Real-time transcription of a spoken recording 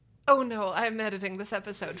Oh no, I'm editing this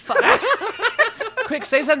episode. Fuck. Quick,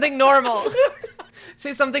 say something normal.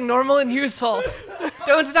 Say something normal and useful.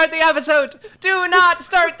 Don't start the episode. Do not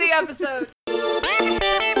start the episode.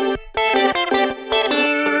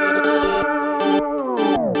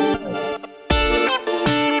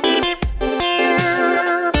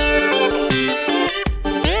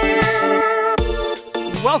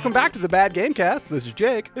 Welcome back to the Bad Gamecast. This is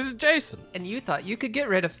Jake. This is Jason. And you thought you could get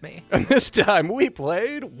rid of me. And this time we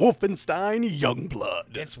played Wolfenstein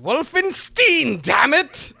Youngblood. It's Wolfenstein, damn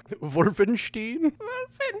it! Wolfenstein?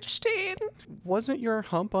 Wolfenstein. Wasn't your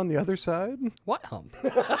hump on the other side? What hump?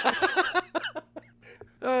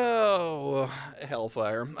 Oh,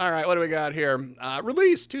 hellfire. All right, what do we got here?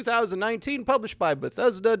 Release 2019, published by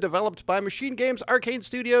Bethesda, developed by Machine Games, Arcane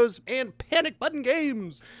Studios, and Panic Button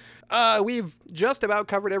Games. We've just about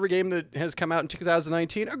covered every game that has come out in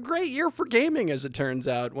 2019. A great year for gaming, as it turns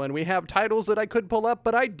out, when we have titles that I could pull up,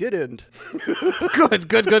 but I didn't.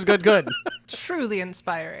 Good. Truly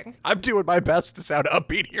inspiring. I'm doing my best to sound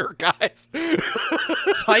upbeat here, guys.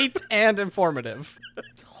 Tight and informative.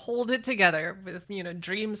 Hold it together with,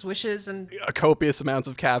 dreams, wishes, and... Copious amounts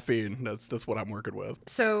of caffeine. That's what I'm working with.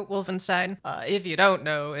 So, Wolfenstein, if you don't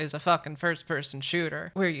know, is a fucking first-person shooter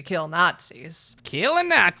where you kill Nazis. Killing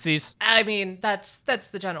Nazis. I mean, that's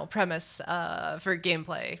the general premise for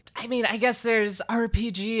gameplay. I mean, I guess there's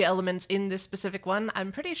RPG elements in this specific one.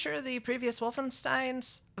 I'm pretty sure the previous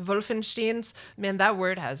Wolfensteins, man, that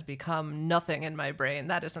word has become nothing in my brain.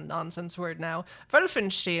 That is a nonsense word now.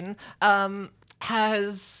 Wolfenstein,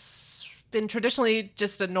 has been traditionally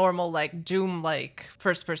just a normal, Doom-like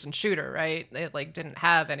first-person shooter, right? It, didn't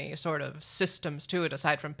have any sort of systems to it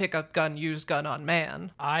aside from pick up gun, use gun on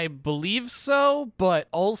man. I believe so, but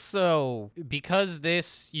also because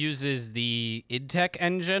this uses the id Tech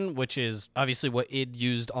engine, which is obviously what id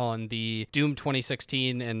used on the Doom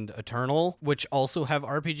 2016 and Eternal, which also have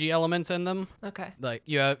RPG elements in them. Okay.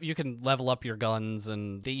 You can level up your guns,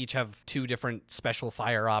 and they each have 2 different special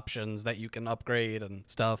fire options that you can upgrade and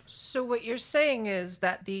stuff. So what you're saying is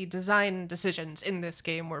that the design decisions in this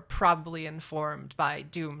game were probably informed by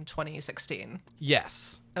Doom 2016.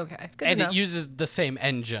 Yes. Okay, good And to know. it uses the same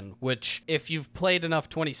engine, which, if you've played enough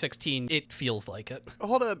 2016, it feels like it.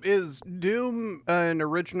 Hold up, is Doom an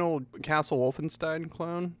original Castle Wolfenstein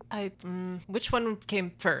clone? Which one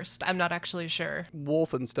came first? I'm not actually sure.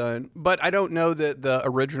 Wolfenstein. But I don't know that the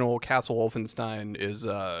original Castle Wolfenstein is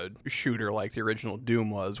a shooter like the original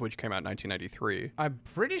Doom was, which came out in 1993. I'm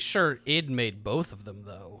pretty sure id made both of them,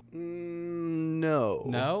 though. No.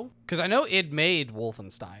 No? Because I know id made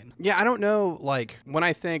Wolfenstein. Yeah, I don't know, when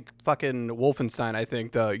I think fucking Wolfenstein, I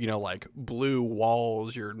think the, blue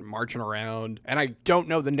walls, you're marching around, and I don't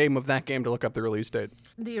know the name of that game to look up the release date.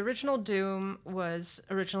 The original Doom was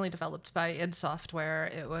originally developed by id Software.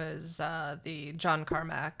 It was the John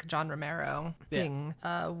Romero thing.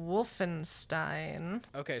 Wolfenstein.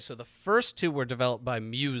 Okay, so the first 2 were developed by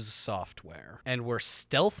Muse Software and were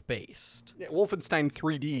stealth-based. Yeah, Wolfenstein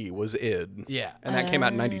 3D was id. Yeah. And that came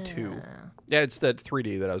out in 92. Yeah, it's that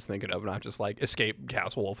 3D that I was thinking of, not just Escape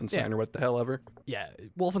Castle Wolfenstein or what the hell ever. Yeah,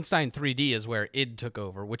 Wolfenstein 3D is where id took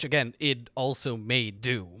over, which again, id also made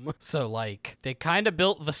Doom. So they kind of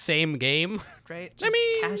built the same game. Great. Just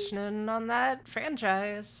cashing in on that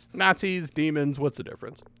franchise. Nazis, demons, what's the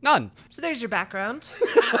difference? None. So there's your background.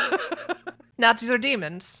 Nazis are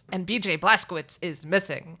demons, and BJ Blazkowicz is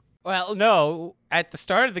missing. Well, no. At the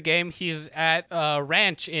start of the game, he's at a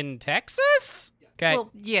ranch in Texas? Okay.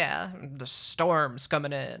 Well, yeah, the storm's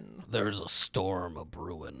coming in. There's a storm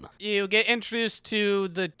a-brewing. You get introduced to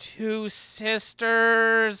the 2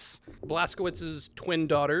 sisters. Blazkowicz's twin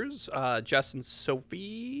daughters, Jess and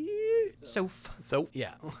Sophie.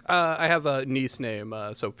 Yeah. I have a niece named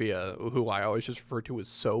Sophia, who I always just refer to as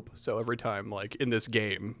Soap. So every time, in this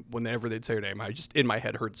game, whenever they'd say her name, I just, in my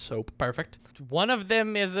head, heard Soap. Perfect. One of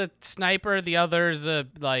them is a sniper. The other's a,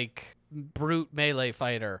 brute melee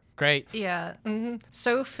fighter. Great. Yeah. Mm-hmm.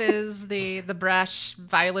 Soph is the brash,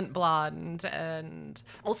 violent blonde, and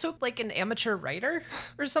also an amateur writer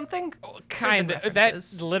or something. Kind of.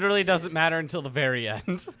 That literally doesn't matter until the very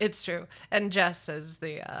end. It's true. And Jess is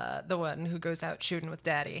the one who goes out shooting with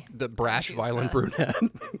Daddy. The brash, violent brunette.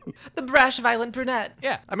 The brash, violent brunette.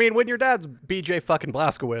 Yeah. I mean, when your dad's BJ fucking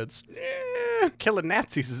Blazkowicz, killing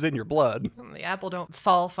Nazis is in your blood. The apple don't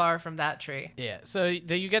fall far from that tree. Yeah, so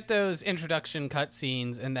you get those introduction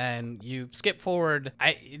cutscenes, and then you skip forward,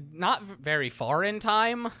 not very far in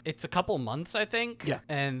time. It's a couple months, I think. Yeah.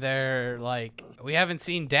 And they're like, we haven't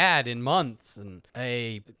seen Dad in months, and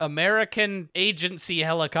a American agency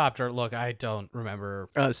helicopter. Look, I don't remember.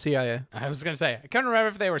 CIA. I was gonna say I couldn't remember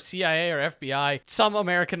if they were CIA or FBI. Some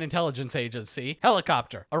American intelligence agency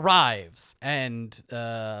helicopter arrives, and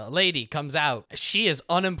a lady comes out. She is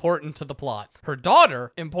unimportant to the plot. Her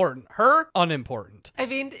daughter important. Her unimportant. I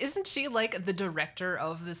mean, isn't she like the director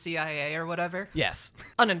of the CIA or whatever? Yes.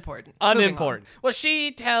 Unimportant. Moving on. Unimportant. Well,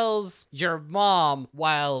 she tells your mom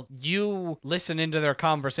while you listen into their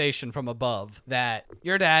conversation from above that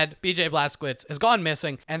your dad, BJ Blazkowicz, has gone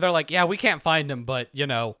missing. And they're like, yeah, we can't find him, but, you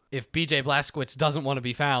know, if BJ Blazkowicz doesn't want to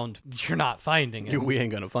be found, you're not finding him. We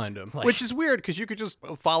ain't gonna find him. Which is weird, because you could just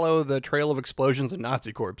follow the trail of explosions and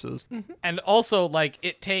Nazi corpses. And also, like,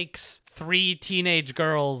 it takes 3 teenage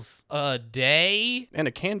girls a day And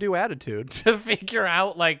a can-do attitude. to figure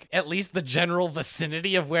out, like, at least the general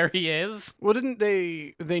vicinity of where he is. Well, didn't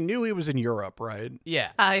they knew he was in Europe, right? Yeah.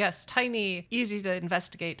 Yes, tiny, easy to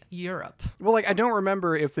investigate Europe. Well, like, I don't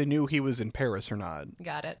remember if they knew he was in Paris or not.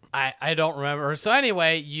 Got it. I don't remember. So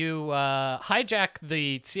anyway, you hijack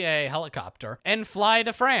the CIA helicopter and fly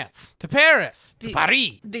to France, to Paris, to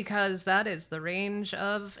Paris. Because that is the range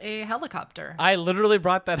of a helicopter. I literally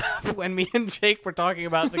brought that up when me and Jake were talking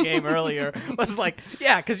about the game earlier. Was like,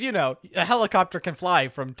 yeah, because, you know, a helicopter can fly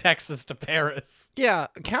from Texas to Paris. Yeah,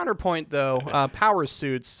 counterpoint, though, power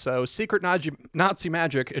suits, so secret Nazi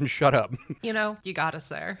magic, and shut up. You know, you got us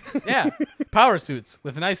there. Yeah, power suits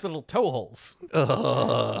with nice little toe holes.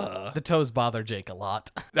 Ugh. The toes bother Jake a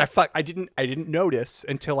lot. I didn't notice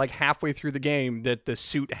until like halfway through the game that the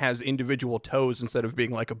suit has individual toes instead of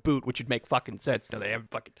being like a boot, which would make fucking sense. No, they have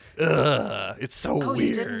fucking. Ugh, it's so Oh, weird.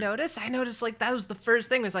 you didn't notice? I noticed like that was the first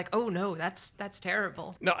thing. It was like, oh no, that's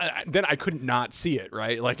terrible. No, then I couldn't not see it,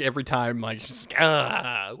 right? Like every time, like, just,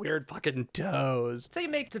 weird fucking toes. So you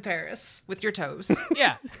make to Paris with your toes.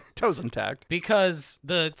 Yeah, Toes intact. because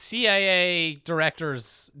the CIA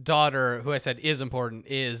director's daughter, who I said is important,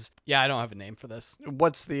 is, yeah, I don't have a name for this.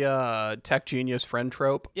 What's the tech genius friend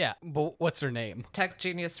trope? Yeah, but what's her name? Tech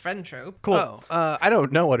genius friend trope. Cool. I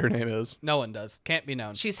don't know what her name is. No one does. Can't be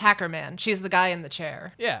known. She's Hacker Man. She's the guy in the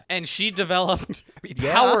chair. Yeah, and she developed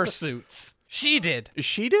yeah. power suits. She did.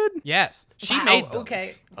 She did? Yes, she Wow, made those. okay.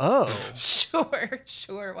 Oh.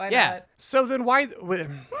 Sure. Why Yeah. not? So then why?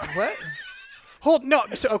 What? Hold no.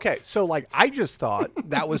 So like I just thought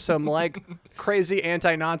that was some like crazy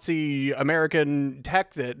anti-Nazi American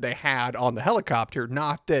tech that they had on the helicopter.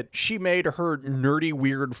 Not that she made her nerdy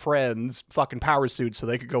weird friends fucking power suits so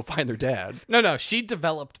they could go find their dad. No, she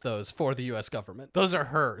developed those for the U.S. government. Those are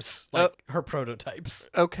hers, like her prototypes.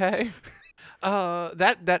 Okay.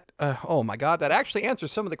 Oh my God, that actually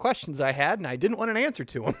answers some of the questions I had, and I didn't want an answer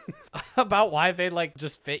to them. About why they like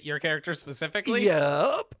just fit your character specifically.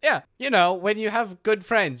 Yup. Yeah, you know, when you have good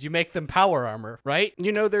friends, you make them power armor, right?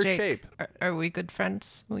 You know their Jake, shape. Are we good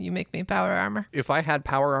friends? Will you make me power armor? If I had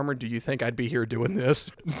power armor, do you think I'd be here doing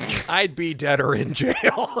this? I'd be dead or in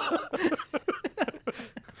jail.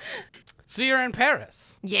 So you're in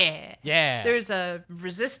Paris. Yeah. Yeah. There's a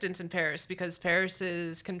resistance in Paris because Paris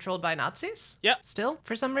is controlled by Nazis. Yep. Still,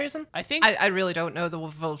 for some reason. I think I really don't know the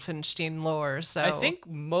Wolfenstein lore, so. I think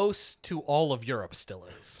most to all of Europe still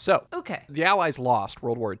is. So, Okay. the Allies lost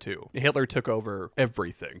World War II. Hitler took over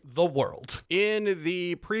everything. The world. In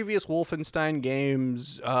the previous Wolfenstein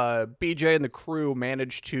games, BJ and the crew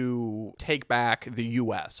managed to take back the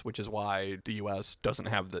U.S., which is why the U.S. doesn't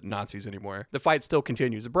have the Nazis anymore. The fight still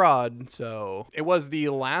continues abroad, so it was the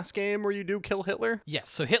last game where you do kill Hitler?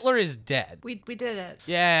 Yes, so Hitler is dead. We did it.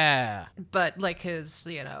 Yeah. But like his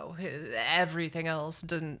everything else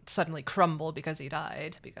didn't suddenly crumble because he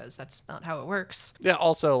died, because that's not how it works. Yeah,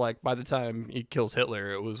 also, like, by the time he kills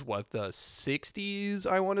Hitler, it was, what, the 60s,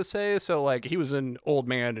 I want to say? So, like, he was an old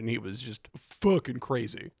man, and he was just fucking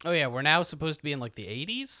crazy. Oh yeah, we're now supposed to be in like the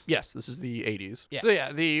 80s? Yes, this is the 80s. Yeah. So,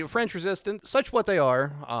 yeah, the French resistance, such what they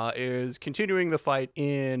are, is continuing the fight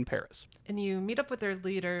in Paris. And you meet up with their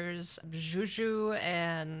leaders, Juju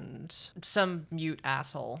and some mute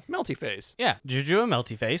asshole. Melty face. Yeah, Juju and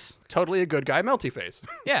Melty Face. Totally a good guy, Melty face.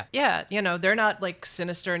 Yeah. Yeah, they're not like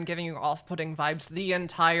sinister and giving you off-putting vibes the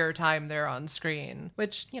entire time they're on screen,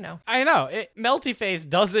 which, I know. Melty Face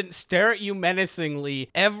doesn't stare at you menacingly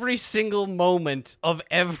every single moment of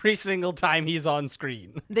every single time he's on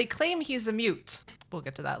screen. they claim he's a mute. We'll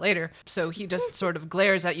get to that later. So he just sort of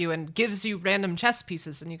glares at you and gives you random chess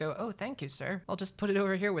pieces, and you go, oh, thank you, sir. I'll just put it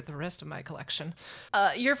over here with the rest of my collection.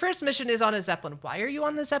 Your first mission is on a Zeppelin. Why are you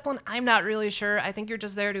on the Zeppelin? I'm not really sure. I think you're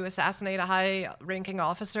just there to assassinate a high-ranking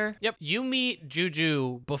officer. Yep. You meet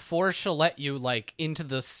Juju before she'll let you, like, into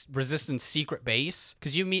the Resistance secret base,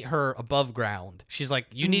 because you meet her above ground. She's like,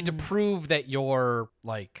 you need to prove that you're,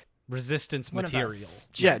 like, Resistance One of material. us.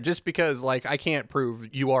 Yeah, just because, like, I can't prove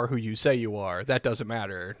you are who you say you are, that doesn't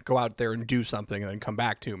matter. Go out there and do something and then come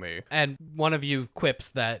back to me. And one of you quips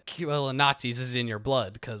that killing Nazis is in your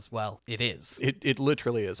blood, because, well, it is. It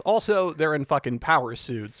literally is. Also, they're in fucking power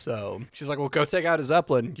suits, so she's like, well, go take out a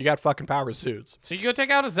Zeppelin. You got fucking power suits. So you go take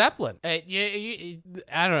out a Zeppelin. I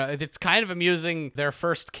don't know. It's kind of amusing their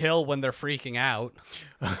first kill when they're freaking out.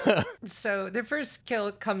 So their first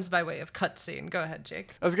kill comes by way of cutscene. Go ahead,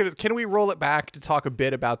 Jake. Can we roll it back to talk a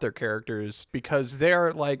bit about their characters? Because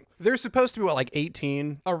they're supposed to be, what, like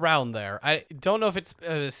 18? Around there. I don't know if it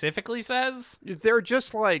specifically says. They're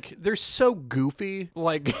just like, they're so goofy.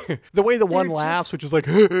 Like, the way the one laughs, which is like,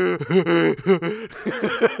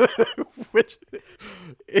 which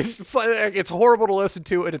is fun. It's horrible to listen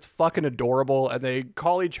to, and it's fucking adorable. And they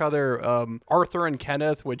call each other Arthur and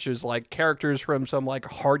Kenneth, which is like characters from some like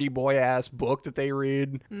Hardy Boy ass book that they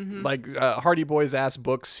read, like Hardy Boys ass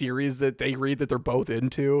book series that they read that they're both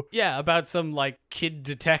into. Yeah, about some like kid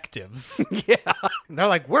detectives. Yeah. And they're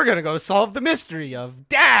like, we're gonna go solve the mystery of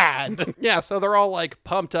Dad. Yeah, so they're all like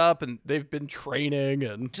pumped up and they've been training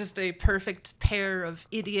and Just a perfect pair of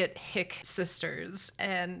idiot hick sisters.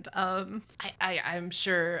 And I'm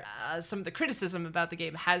sure some of the criticism about the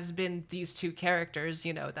game has been these two characters,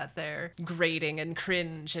 you know, that they're grating and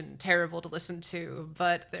cringe and terrible to listen to,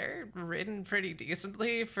 but they're written pretty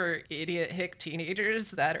decently for idiot hick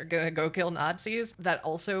teenagers that are gonna go kill Nazis that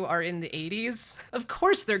also are in the 80s. Of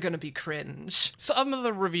course they're gonna be cringe. Some of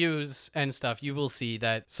the reviews and stuff, you will see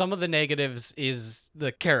that some of the negatives is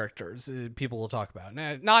the characters people will talk about.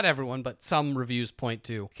 Not everyone, but some reviews point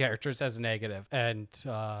to characters as a negative. And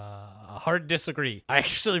hard disagree. I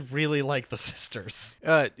actually really like the sisters.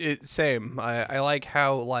 Same. I like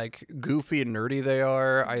how like goofy and nerdy they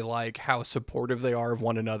are. I like how supportive they are of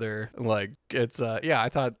one another. Like it's I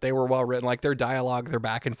thought they were well written. Like their dialogue, their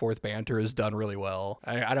back and forth banter is done really well.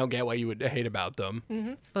 I don't get what you would hate about them.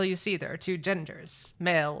 Mm-hmm. Well, you see, there are two genders,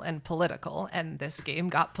 male and political, and this game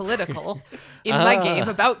got political in my game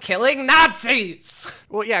about killing Nazis.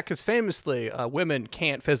 Well, yeah, because famously, women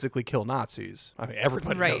can't physically kill Nazis. I mean,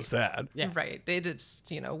 everybody knows that. Yeah. Right. It is,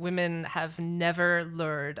 you know, women have never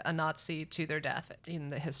lured a Nazi to their death in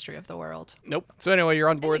the history of the world. Nope. So anyway, you're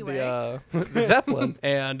on board Anyway. the Zeppelin,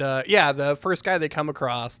 and the first guy they come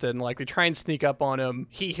across, and like they try and sneak up on him.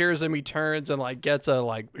 He hears him, he turns and like gets a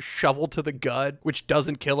like shovel to the gut, which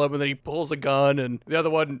doesn't kill him, and then he pulls a gun, and the other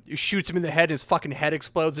one shoots him in the head. His fucking head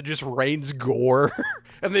explodes and just rains gore,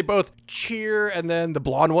 and they both cheer, and then the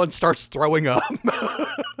blonde one starts throwing up.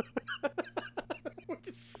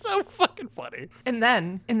 So fucking funny. And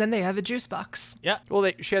then they have a juice box. Yeah.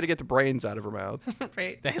 Well, she had to get the brains out of her mouth.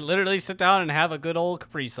 Right. They literally sit down and have a good old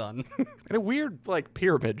Capri Sun. In a weird, like,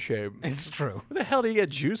 pyramid shape. It's true. Where the hell do you get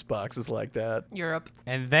juice boxes like that? Europe.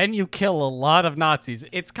 And then you kill a lot of Nazis.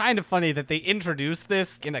 It's kind of funny that they introduce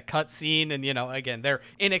this in a cutscene, and, you know, again, they're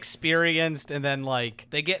inexperienced, and then, like,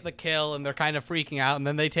 they get the kill, and they're kind of freaking out, and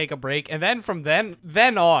then they take a break, and then from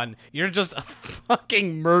then on, you're just a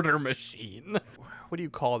fucking murder machine. What do you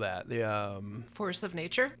call that? The Force of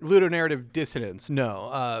nature. ludonarrative dissonance.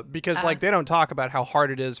 No, because like they don't talk about how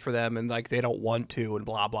hard it is for them, and like they don't want to, and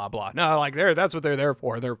blah blah blah. No, like that's what they're there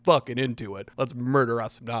for. They're fucking into it. Let's murder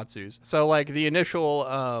us some Nazis. So like the initial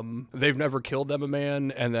they've never killed them a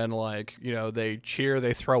man, and then like, you know, they cheer,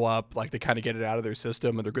 they throw up, like they kind of get it out of their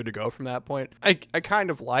system, and they're good to go from that point. I kind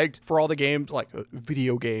of liked, for all the games, like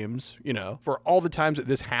video games, you know, for all the times that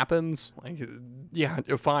this happens, like yeah,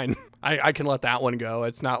 fine. I can let that one go.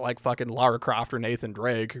 It's not like fucking Lara Croft or Nathan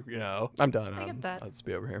Drake, you know. I'm done. I get that. I'll just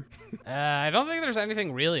be over here. I don't think there's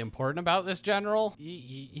anything really important about this general.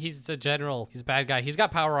 He's a general. He's a bad guy. He's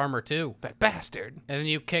got power armor too. That bastard. And then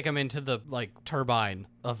you kick him into the like turbine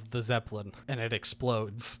of the Zeppelin, and it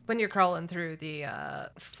explodes. When you're crawling through the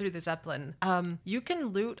Zeppelin, you can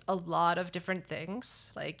loot a lot of different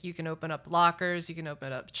things. Like you can open up lockers, you can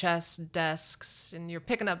open up chests, desks, and you're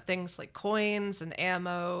picking up things like coins and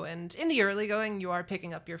ammo. And in the early going, you are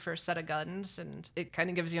picking up your first set of guns, and it kind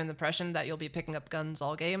of gives you an impression that you'll be picking up guns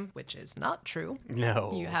all game, which is not true.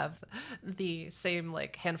 No. You have the same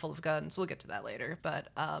like handful of guns. We'll get to that later, but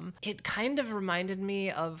it kind of reminded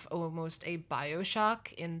me of almost a BioShock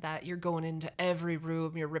like, in that you're going into every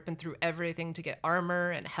room, you're ripping through everything to get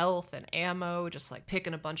armor and health and ammo, just like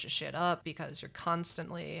picking a bunch of shit up because you're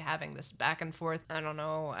constantly having this back and forth. I don't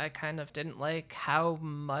know, I kind of didn't like how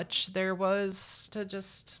much there was to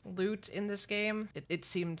just loot in this game. It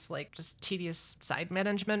seemed like just tedious side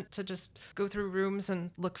management to just go through rooms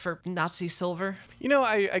and look for Nazi silver. You know,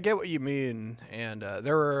 I get what you mean, and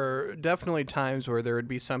there were definitely times where there would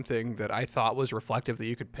be something that I thought was reflective that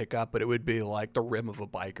you could pick up, but it would be like the rim of a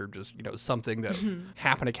bike or just, you know, something that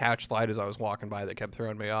happened to catch light as I was walking by that kept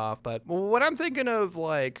throwing me off. But when I'm thinking of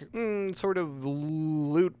like sort of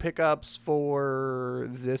loot pickups for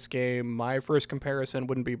this game, my first comparison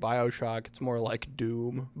wouldn't be BioShock. It's more like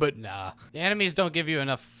Doom. But Nah, the enemies don't give you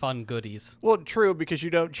enough fun goodies. well, true, because you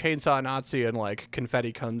don't chainsaw Nazi and like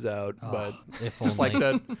confetti comes out, but If just only.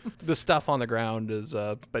 like the stuff on the ground is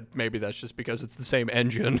but maybe that's just because it's the same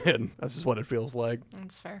engine and that's just what it feels like.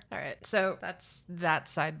 That's fair. All right, so that's that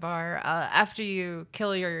sidebar. After you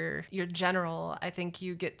kill your general, I think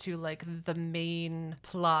you get to like the main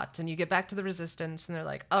plot, and you get back to the Resistance, and they're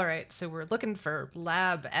like, "All right, so we're looking for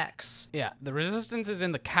Lab X." Yeah, the Resistance is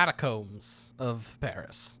in the catacombs of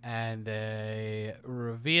Paris, and they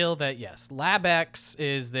reveal that, yes, Lab X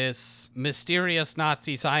is this mysterious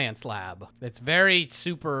Nazi science lab. It's very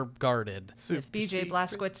super guarded. If BJ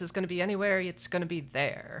Blazkowicz is going to be anywhere, it's going to be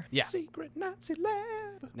there. Yeah. Secret Nazi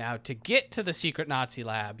lab. Now, to get to the secret Nazi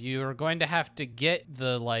lab, you're going to have to get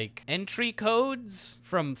the, like, entry codes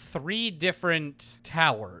from 3 different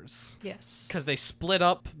towers. Yes. Because they split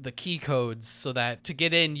up the key codes so that to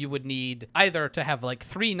get in, you would need either to have, like,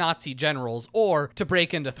 3 Nazi generals or to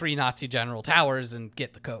break into 3 Nazi general towers and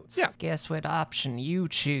get the codes. Yeah. Guess what option you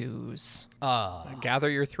choose? Gather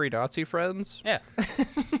your 3 Nazi friends. Yeah.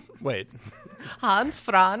 Wait. Hans,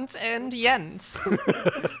 Franz, and Jens.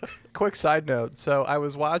 Quick side note. So I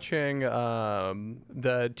was watching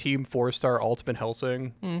the Team 4-Star Ultimate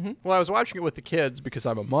Helsing. Mm-hmm. Well, I was watching it with the kids because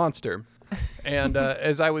I'm a monster. And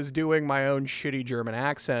as I was doing my own shitty German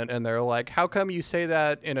accent, and they're like, "How come you say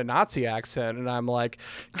that in a Nazi accent?" And I'm like,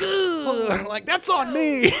 like, that's on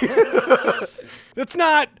me. It's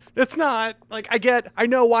not. Like, I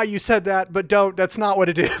know why you said that, but that's not what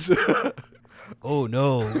it is. Oh,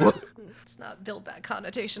 no. Let's not build that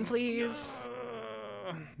connotation, please.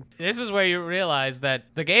 This is where you realize that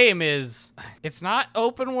the game it's not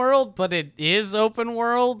open world, but it is open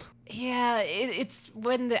world. Yeah, it's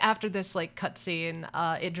when after this like cutscene,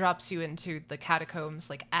 it drops you into the catacombs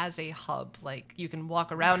like as a hub. Like you can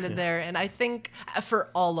walk around in there, and I think for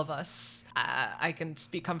all of us, I can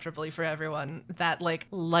speak comfortably for everyone that like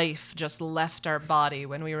life just left our body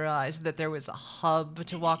when we realized that there was a hub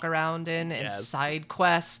to walk around in and Yes. side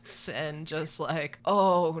quests and just like,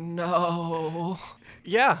 oh no.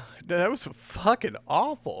 Yeah, that was fucking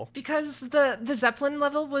awful. Because the Zeppelin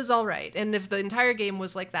level was all right, and if the entire game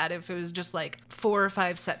was like that, if it was just like 4 or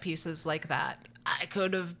 5 set pieces like that, I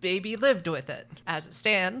could have maybe lived with it. As it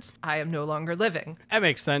stands, I am no longer living. That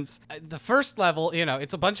makes sense. The first level, you know,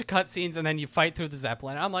 it's a bunch of cutscenes and then you fight through the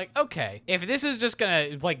Zeppelin. I'm like, okay, if this is just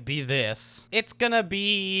gonna like be this, it's gonna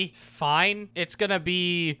be fine. It's gonna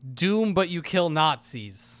be Doom, but you kill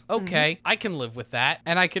Nazis. Okay, I can live with that.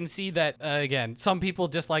 And I can see that, again, some people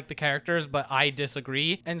dislike the characters, but I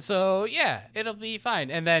disagree. And so, yeah, it'll be fine.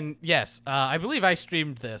 And then, yes, I believe I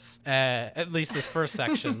streamed this, at least this first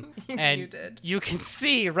section. And You did. you can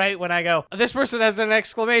see right when I go, this person has an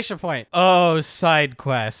exclamation point. Oh, side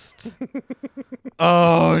quest.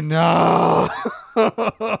 Oh, no.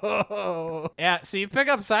 Yeah, so you pick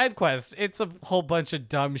up side quests. It's a whole bunch of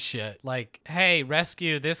dumb shit. Like, hey,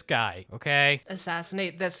 rescue this guy, okay?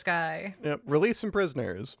 Assassinate this guy. Yep, release some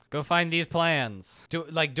prisoners. Go find these plans. Do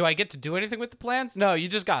I get to do anything with the plans? No, you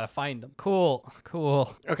just gotta find them. Cool.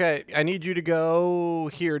 Okay, I need you to go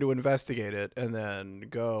here to investigate it, and then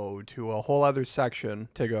go to a whole other section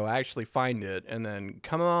to go actually find it, and then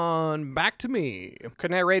come on back to me.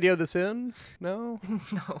 Couldn't I radio this in? No?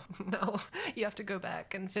 No. You have to go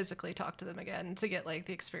back and physically talk to them again to get like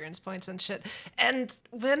the experience points and shit. And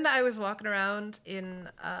when I was walking around in,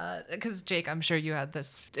 because Jake, I'm sure you had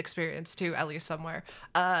this experience too, at least somewhere,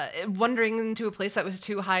 wandering into a place that was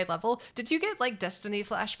too high level. Did you get like Destiny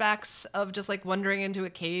flashbacks of just like wandering into a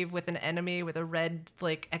cave with an enemy with a red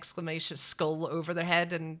like exclamation skull over their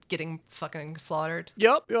head and getting fucking slaughtered?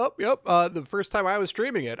 Yep. The first time I was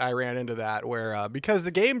streaming it, I ran into that where, because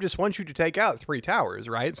the game just wants you to take out 3 towers,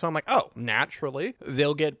 right? So I'm like, oh, naturally generally,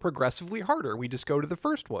 they'll get progressively harder. We just go to the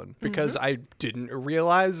first one because I didn't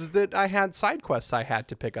realize that I had side quests I had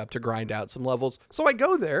to pick up to grind out some levels. So I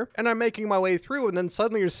go there and I'm making my way through, and then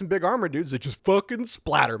suddenly there's some big armor dudes that just fucking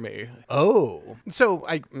splatter me. Oh. So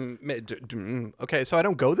okay, so I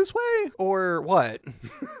don't go this way or what?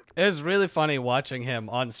 It was really funny watching him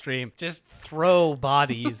on stream just throw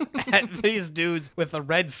bodies at these dudes with a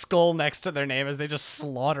red skull next to their name as they just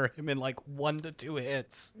slaughter him in like 1 to 2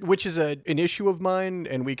 hits. Which is an issue of mine,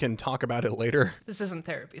 and we can talk about it later. This isn't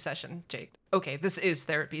therapy session, Jake. Okay, this is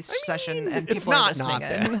therapy session, and it's people are not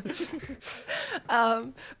listening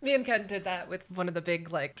in. Me and Ken did that with one of the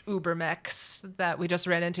big like Uber mechs that we just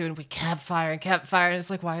ran into, and we kept firing, and it's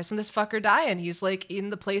like, why isn't this fucker dying? He's like in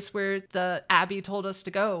the place where the Abby told us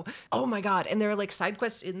to go. Oh my god! And there are like side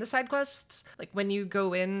quests in the side quests. Like when you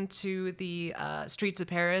go into the streets of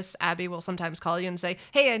Paris, Abby will sometimes call you and say,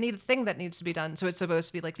 "Hey, I need a thing that needs to be done." So it's supposed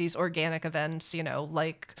to be like these organic events, you know,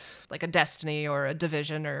 like a Destiny or a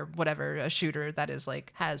Division or whatever, a shooter that is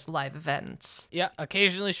like has live events. Yeah,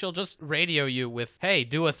 occasionally she'll just radio you with, hey,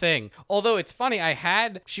 do a thing. Although it's funny,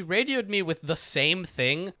 she radioed me with the same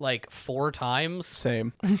thing like 4 times.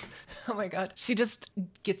 Same. Oh my god. She just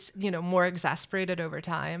gets, more exasperated over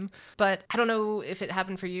time. But I don't know if it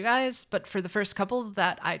happened for you guys, but for the first couple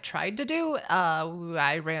that I tried to do,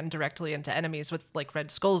 I ran directly into enemies with like red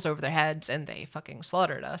skulls over their heads and they fucking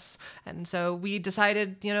slaughtered us. And so we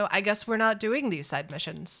decided, I guess we're not doing these side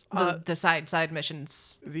missions. The side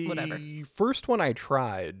missions, whatever. The first one I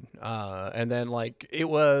tried, and then like it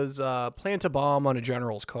was plant a bomb on a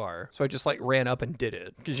general's car. So I just like ran up and did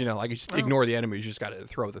it because you just ignore the enemies. You just got to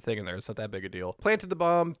throw the thing in there. It's not that big a deal. Planted the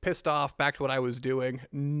bomb, pissed off, back to what I was doing.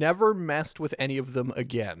 Never messed with any of them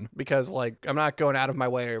again because like I'm not going out of my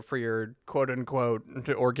way for your quote unquote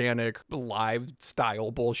organic live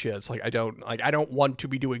style bullshit. It's like I don't want to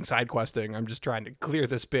be doing side questing. I'm just trying to clear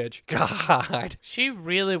this bitch. God. She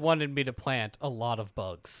really wanted me to plant a lot of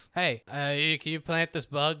bugs. Hey, can you plant this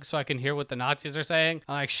bug so I can hear what the Nazis are saying?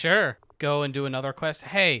 I'm like, sure. Go and do another quest.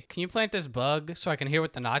 Hey, can you plant this bug so I can hear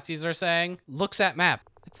what the Nazis are saying? Looks at map.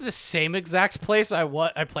 It's the same exact place I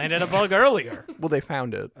planted a bug earlier. Well, they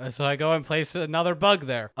found it. So I go and place another bug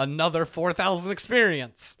there. Another 4,000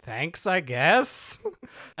 experience. Thanks, I guess.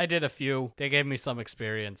 I did a few. They gave me some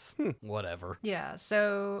experience. Whatever. Yeah,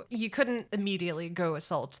 so you couldn't immediately go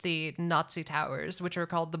assault the Nazi towers, which are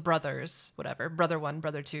called the Brothers, whatever, Brother 1,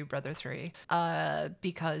 Brother 2, Brother 3,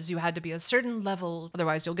 because you had to be a certain level,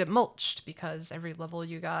 otherwise you'll get mulched, because every level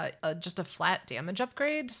you got just a flat damage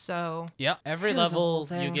upgrade, so... Yep, every It was a whole level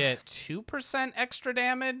thing. you get 2% extra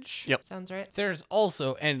damage. Yep. Sounds right. There's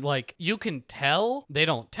also, and like, you can tell, they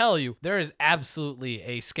don't tell you, there is absolutely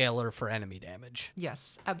a scaler for enemy damage.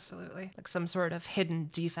 Yes, absolutely. Like some sort of hidden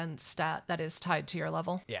defense stat that is tied to your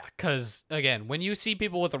level. Yeah, because, again, when you see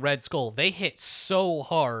people with a red skull, they hit so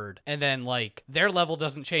hard, and then, like, their level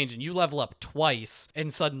doesn't change, and you level up twice,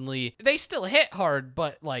 and suddenly, they still hit hard,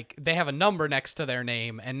 but, like, they have a number next to their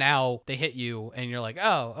name, and now they hit you, and you're like,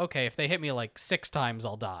 oh, okay, if they hit me, like, 6 times,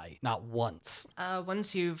 I'll die, not once.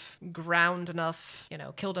 Once you've ground enough,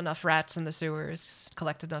 killed enough rats in the sewers,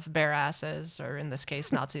 collected enough bear asses, or in this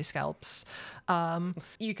case, Nazi scalps,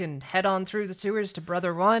 you can head on through the sewers to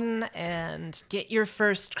Brother 1 and get your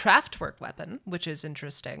first craftwork weapon, which is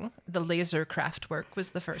interesting. The laser craftwork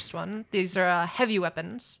was the first one. These are heavy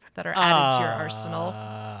weapons that are added to your arsenal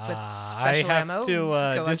with special ammo. I have to Go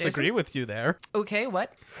on, disagree Jason. with you there. Okay,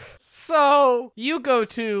 what? So, you go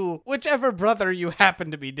to whichever brother you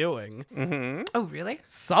happen to be doing. Mm-hmm. Oh, really?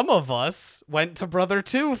 Some of us went to Brother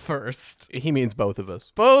 2 first. He means both of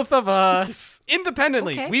us. Both of us.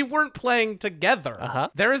 Independently. Okay. We weren't playing together. Uh-huh.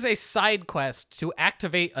 There is a side quest to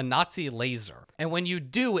activate a Nazi laser. And when you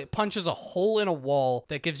do, it punches a hole in a wall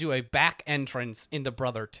that gives you a back entrance into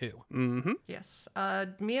Brother 2. Mm-hmm. Yes.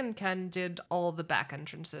 Me and Ken did all the back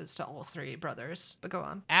entrances to all 3 brothers, but go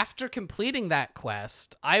on. After completing that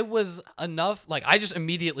quest, I was I just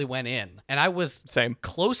immediately went in, and I was Same.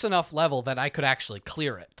 close enough level that I could actually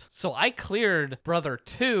clear it. So I cleared Brother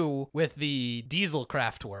 2 with the diesel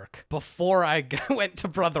craft work before I went to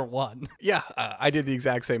Brother 1. Yeah, I did the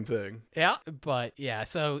exact same thing. Yeah, but yeah,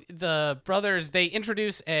 so the brothers, they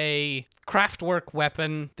introduce a craftwork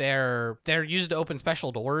weapon. They're used to open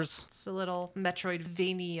special doors. It's a little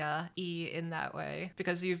Metroidvania-y in that way,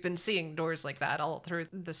 because you've been seeing doors like that all through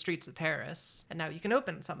the streets of Paris, and now you can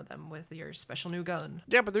open some of them with your special new gun.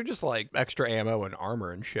 Yeah, but they're just like extra ammo and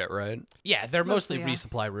armor and shit, right? Yeah, they're mostly Mostly, yeah.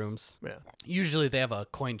 resupply rooms. Yeah. Usually they have a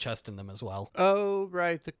coin chest in them as well. Oh,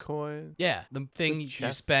 right, the coin. Yeah, the thing you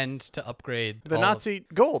chests. spend to upgrade The all of- Nazi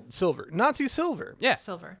gold, silver. Nazi silver. Yeah,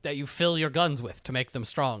 Silver. that you fill your guns with to make them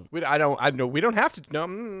strong. We don't have to. No,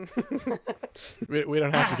 we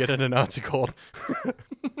don't have to get into Nazi gold.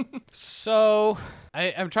 So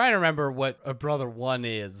I'm trying to remember what a Brother 1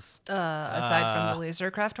 is. Aside from the laser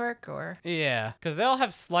craft work, or Yeah, because they'll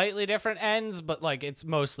have slightly different ends, but like it's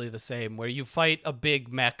mostly the same. Where you fight a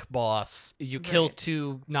big mech boss, you kill Right.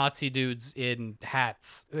 2 Nazi dudes in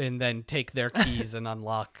hats, and then take their keys and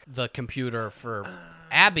unlock the computer for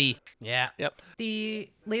Abby. Yeah. Yep. the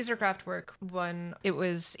laser craft work one, it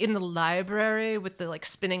was in the library with the like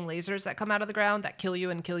spinning lasers that come out of the ground that kill you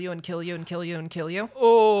and kill you and kill you and kill you and kill you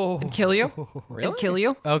Oh. and kill you and kill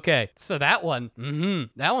you. Okay, so that one,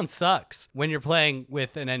 that one sucks when you're playing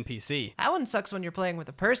with an NPC. That one sucks when you're playing with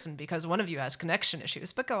a person because one of you has connection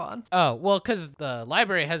issues, but go on. Oh, well, because the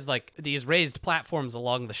library has like these raised platforms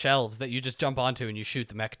along the shelves that you just jump onto and you shoot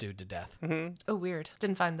the mech dude to death. Oh, weird.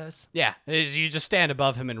 Didn't find those. Yeah, you just stand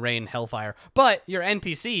above him and rain hellfire. But your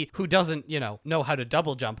NPC, who doesn't, know how to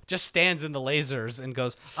double jump, just stands in the lasers and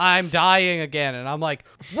goes, "I'm dying again." And I'm like,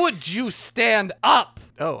 would you stand up?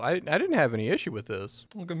 Oh, I didn't have any issue with this.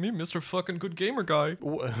 Look at me, Mr. Fucking Good Gamer Guy.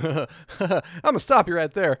 I'm gonna stop you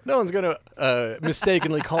right there. No one's gonna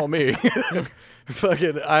mistakenly call me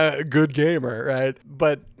fucking good gamer, right?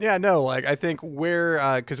 But yeah, no, like I think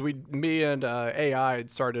because me and AI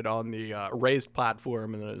had started on the raised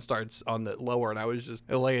platform, and then it starts on the lower, and I was just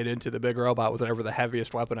laying into the big robot with whatever the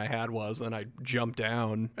heaviest weapon I had was, and then I jumped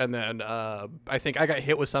down, and then I think I got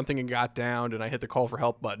hit with something and got downed, and I hit the call for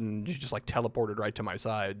help button, and you just like teleported right to my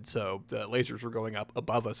side, so the lasers were going up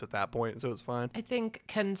above us at that point, so it was fine. I think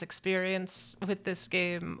Ken's experience with this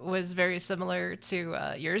game was very similar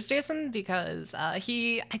to yours, Jason, because I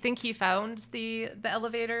think he found the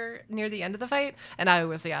elevator near the end of the fight, and I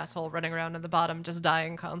was the asshole running around in the bottom just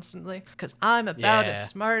dying constantly because I'm about Yeah. as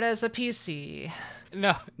smart as a PC.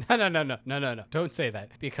 No. Don't say that,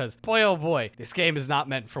 because boy, oh boy, this game is not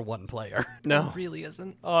meant for one player. No. It really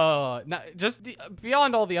isn't.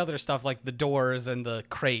 Beyond all the other stuff like the doors and the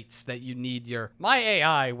crates that you need my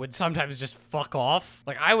AI would sometimes just fuck off.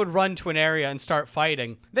 Like I would run to an area and start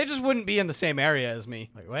fighting. They just wouldn't be in the same area as me.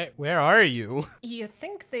 Like, wait, where are you? You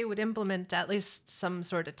think they would implement at least some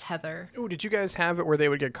sort of tether. Ooh, did you guys have it where they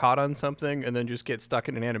would get caught on something and then just get stuck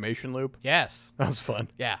in an animation loop? Yes. That was fun.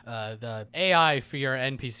 Yeah, the AI for your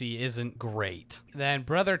NPC isn't great. Then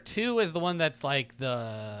Brother 2 is the one that's like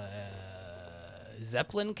the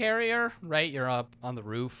Zeppelin carrier, right? You're up on the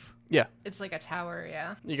roof. Yeah. It's like a tower,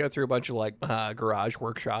 yeah. You go through a bunch of like garage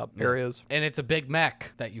workshop areas. And it's a big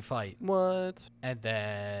mech that you fight. What? And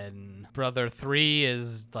then Brother 3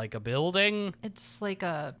 is like a building. It's like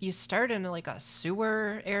you start in like a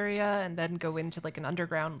sewer area and then go into like an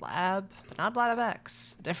underground lab, but not Lab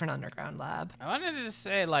X, a different underground lab. I wanted to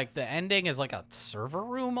say like the ending is like a server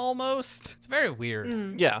room almost. It's very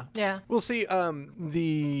weird. Yeah. Yeah. We'll see.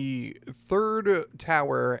 The third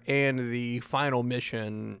tower and the final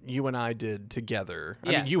mission you and I did together.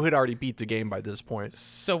 I Yeah. mean, you had already beat the game by this point.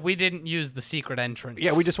 So we didn't use the secret entrance.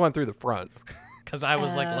 Yeah, we just went through the front. because I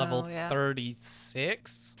was like Oh, level yeah.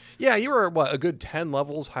 36. Yeah, you were, what, a good 10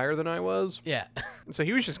 levels higher than I was? Yeah. So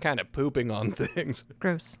he was just kind of pooping on things.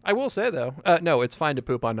 Gross. I will say, though, no, it's fine to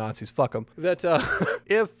poop on Nazis. Fuck them. That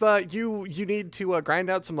if you need to grind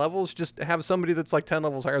out some levels, just have somebody that's like 10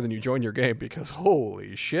 levels higher than you join your game, because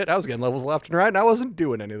holy shit, I was getting levels left and right, and I wasn't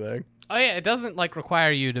doing anything. Oh yeah, it doesn't like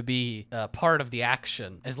require you to be part of the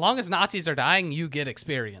action. As long as Nazis are dying, you get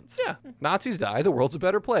experience. Yeah, Nazis die, the world's a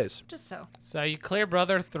better place. Just so. So you clear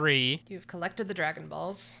Brother 3. You've collected the Dragon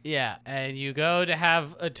Balls. Yeah, and you go to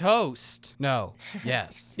have a toast. No.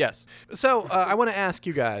 Yes. Yes. So I want to ask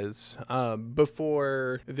you guys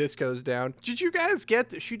before this goes down. Did you guys get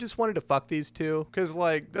that she just wanted to fuck these two? Because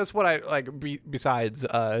like that's what I like. Besides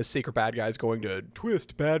secret bad guys going to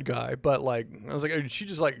twist bad guy, but like I was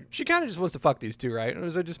like she kind of just wants to fuck these two, right?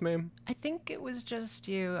 Was that just me? I think it was just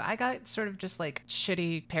you. I got sort of just like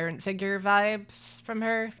shitty parent figure vibes from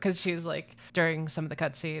her because she was like during some of the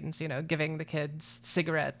cutscenes, giving the kids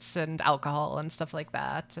cigarettes and alcohol and stuff like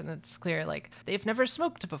that. And it's clear like they've never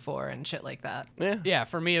smoked before and shit like that. Yeah. Yeah,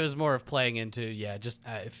 for me it was more of playing into just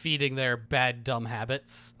feeding their bad dumb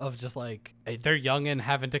habits of just like Hey, they're young and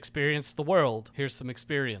haven't experienced the world. Here's some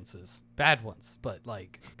experiences. Bad ones, but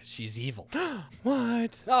like, 'cause she's evil.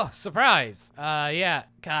 What? Oh, surprise. Yeah.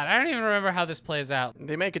 God, I don't even remember how this plays out.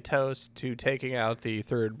 They make a toast to taking out the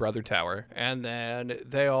third brother tower, and then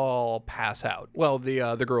they all pass out. Well,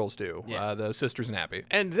 the girls do. Yeah. The sisters and Abby.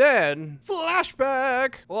 And then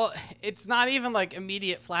flashback. Well, it's not even like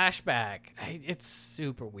immediate flashback. It's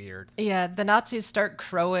super weird. Yeah, the Nazis start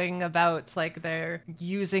crowing about like they're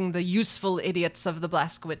using the useful idiots of the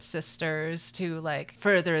Blaskowitz sisters to like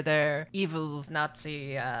further their evil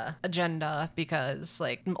Nazi agenda because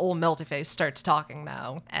like old Meltyface starts talking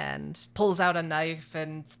now and pulls out a knife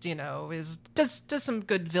and does some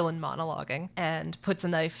good villain monologuing and puts a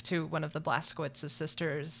knife to one of the Blaskowitz's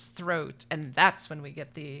sisters' throat, and that's when we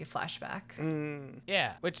get the flashback.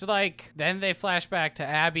 Yeah, which like then they flash back to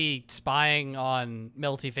Abby spying on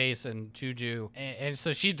Meltyface and Juju, and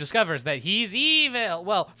so she discovers that he's evil.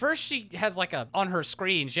 Well, first she has like on her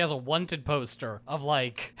screen she has a wanted poster of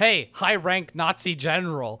like, hey, high rank Nazi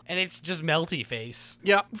general, and it's just Meltyface.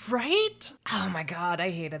 Yeah. Right? Oh my god, I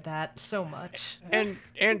hated that so much.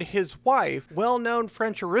 And his wife, well-known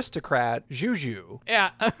French aristocrat, Juju.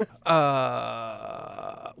 Yeah.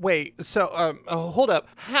 Wait, so, hold up.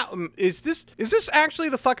 How, is this actually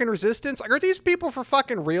the fucking Resistance? Like, are these people for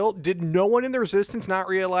fucking real? Did no one in the Resistance not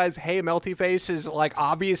realize, hey, Meltyface is, like,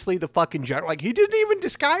 obviously the fucking general? Like, he didn't even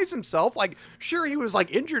disguise himself. Like, sure, he was, like,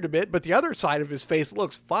 injured a bit, but the other side of his face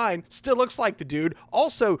looks fine. Still looks like the dude.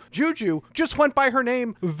 Also, Juju just went by her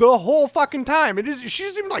name the whole fucking time.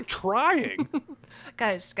 She's even, like, trying.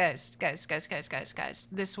 Guys.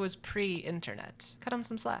 This was pre-internet. Cut him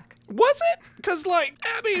some slack. Was it? Because, like,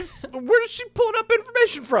 Abby's, where did she pull up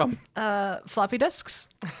information from? Floppy disks?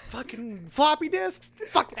 Fucking floppy disks?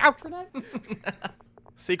 Fucking internet?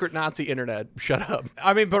 Secret Nazi internet. Shut up.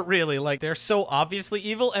 I mean, but really, like, they're so obviously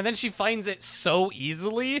evil, and then she finds it so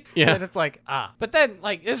easily that it's like, But then,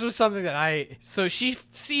 like, this was something that so she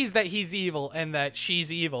sees that he's evil and that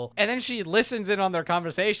she's evil, and then she listens in on their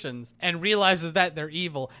conversations and realizes that they're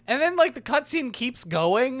evil. And then, like, the cutscene keeps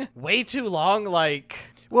going way too long, like...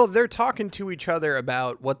 Well, they're talking to each other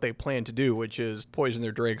about what they plan to do, which is poison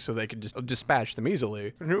their drink so they can just dispatch them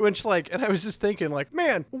easily. Which, like, and I was just thinking, like,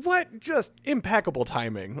 man, what just impeccable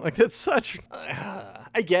timing. Like, that's such...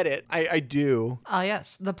 I get it. I do. Ah,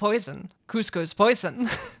 yes, the poison. Cusco's poison.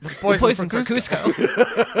 Poison for Cusco.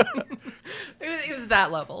 It was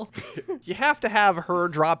that level. You have to have her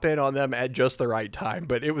drop in on them at just the right time,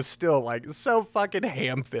 but it was still, like, so fucking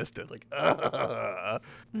ham-fisted. Like,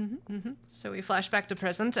 So we flash back to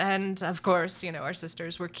present, and of course, our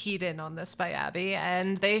sisters were keyed in on this by Abby,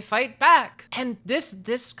 and they fight back. And this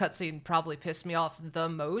cutscene probably pissed me off the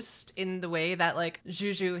most in the way that, like,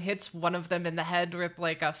 Juju hits one of them in the head with,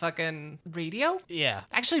 like, a fucking radio. Yeah.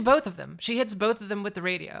 Actually, both of them. She hits both of them with the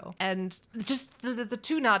radio. And just the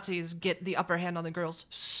two Nazis get the upper hand on the girls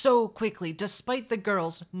so quickly, despite the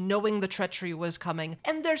girls knowing the treachery was coming,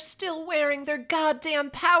 and they're still wearing their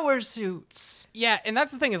goddamn power suits. Yeah, and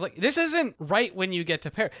that's the thing is, like, this isn't right when you get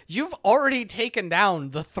to Paris. You've already taken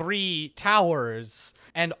down the 3 towers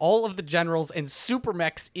and all of the generals and super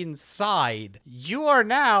mechs inside. You are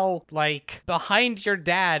now, like, behind your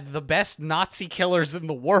dad, the best Nazi killers in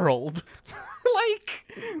the world. Like,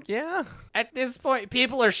 yeah. At this point,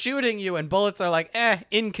 people are shooting you and bullets are like,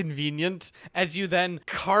 inconvenient, as you then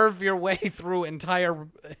carve your way through entire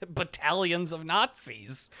battalions of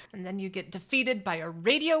Nazis. And then you get defeated by a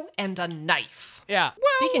radio and a knife. Yeah.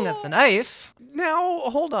 Speaking of the knife... Now,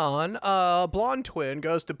 hold on. Blonde twin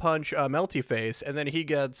goes to punch Meltyface, and then he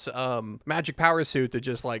gets magic power suit that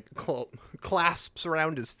just, like, clasps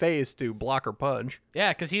around his face to block her punch.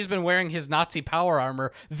 Yeah, because he's been wearing his Nazi power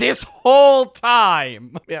armor this whole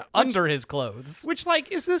time. Yeah. Under his clothes. Which,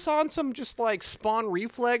 like, is this on some just, like, spawn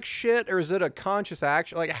reflex shit, or is it a conscious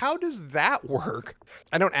action? Like, how does that work?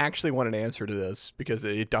 I don't actually want an answer to this, because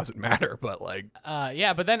it doesn't matter, but, like...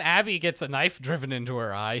 Yeah, but then Abby gets a knife driven into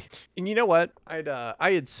her eye. And you know what?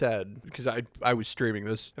 I had said, because I was streaming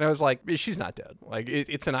this, and I was like, she's not dead. Like,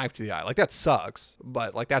 it's a knife to the eye. Like, that sucks,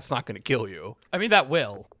 but, like, that's not going to kill you. I mean, that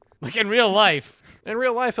will. Like, in real life. In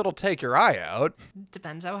real life, it'll take your eye out.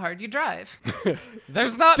 Depends how hard you drive.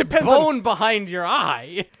 There's not bone behind your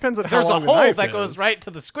eye. Depends on how There's long a the hole knife that is. goes right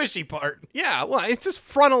to the squishy part. Yeah, well, it's just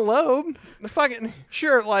frontal lobe. The fucking...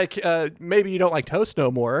 Sure, like, maybe you don't like toast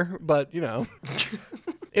no more, but,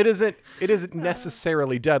 it isn't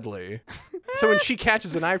necessarily deadly. So when she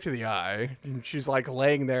catches a knife to the eye, and she's, like,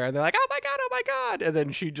 laying there, and they're like, oh my god, my God. And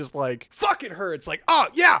then she just like, fuck it hurts. Like, oh,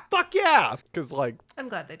 yeah, fuck yeah. Because like, I'm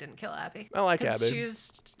glad they didn't kill Abby. I like 'Cause Abby.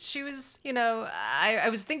 She was, you know, I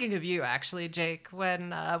was thinking of you actually, Jake,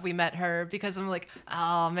 when we met her, because I'm like,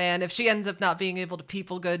 oh man, if she ends up not being able to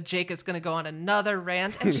people good, Jake is gonna go on another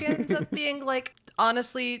rant, and she ends up being like,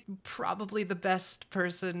 honestly, probably the best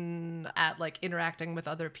person at like interacting with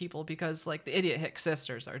other people, because like the idiot Hicks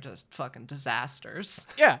sisters are just fucking disasters.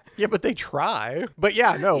 Yeah. Yeah, but they try. But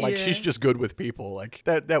yeah, no, like Yeah. she's just good with people. Like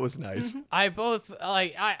that was nice. I both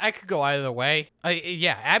like I could go either way.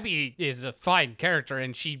 Yeah, Abby is a fine character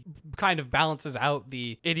and she kind of balances out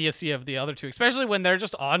the idiocy of the other two, especially when they're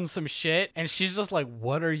just on some shit and she's just like,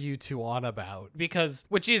 what are you two on about? Because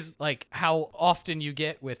which is like how often you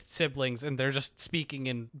get with siblings and they're just speaking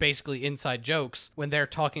in basically inside jokes when they're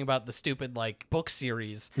talking about the stupid like book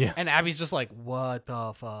series. Yeah. And Abby's just like, what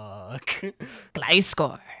the fuck?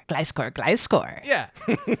 Gleiscore. Yeah.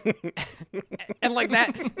 And like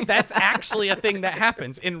that's actually a thing that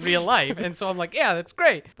happens in real life. And so I'm like, yeah, that's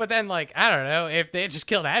great. But then like, I don't know, if they had just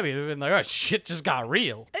killed Abby, it would have been like, oh shit just got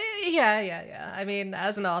real. Yeah. I mean,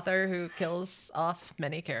 as an author who kills off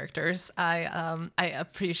many characters, I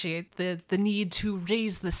appreciate the need to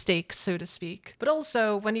raise the stakes, so to speak. But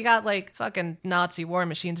also, when you got like fucking Nazi war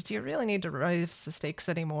machines, do you really need to raise the stakes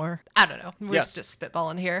anymore? I don't know. We're Yes. just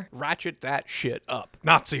spitballing here. Ratchet that shit up.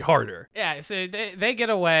 Nazi harder. Yeah, so they get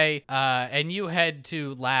away, and you head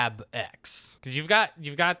to Lab X because you've got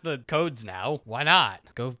the codes now. Why not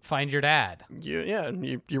go find your dad?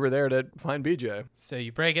 You were there to find BJ. So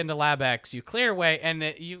you break into Lab X, you clear away, and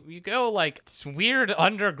you go like this weird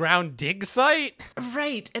underground dig site.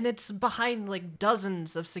 Right, and it's behind like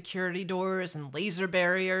dozens of security doors and laser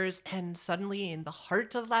barriers, and suddenly in the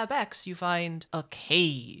heart of Lab X, you find a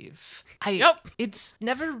cave. Yep. It's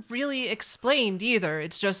never really explained either.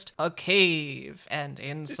 It's just a cave, and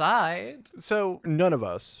inside. So none of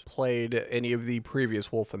us played any of the previous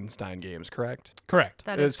Wolfenstein games, correct? Correct.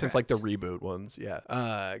 That is Since like the correct. reboot ones, yeah.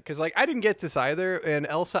 Because like I didn't get this either, and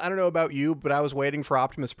Elsa, I don't know about you, but I was waiting for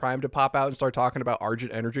Optimus Prime to pop out and start talking about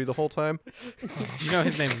Argent Energy the whole time. You know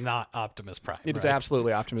his name's not Optimus Prime. It is right?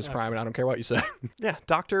 absolutely Optimus Prime, and I don't care what you say. Yeah,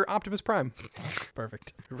 Dr. Optimus Prime.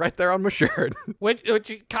 Perfect. Right there on my shirt.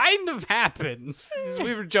 Which kind of happens.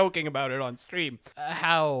 We were joking about it on stream.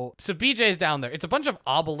 So BJ's down there. It's a bunch of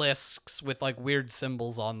obelisks with like weird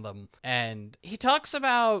symbols on them. And he talks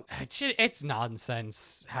about, it's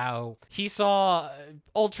nonsense, how he saw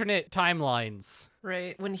alternate timelines.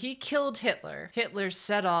 Right. When he killed Hitler, Hitler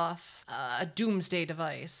set off a doomsday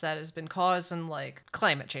device that has been causing like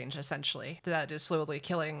climate change, essentially, that is slowly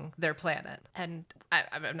killing their planet. And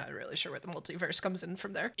I'm not really sure where the multiverse comes in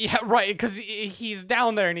from there. Yeah, right, because he's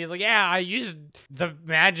down there and he's like, yeah, I used the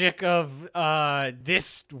magic of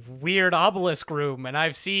this weird obelisk room, and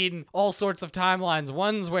I've seen all sorts of timelines.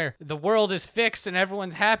 Ones where the world is fixed and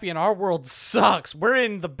everyone's happy and our world sucks. We're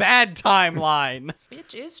in the bad timeline.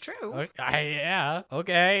 Which is true. Yeah,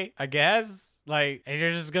 okay, I guess. Like, and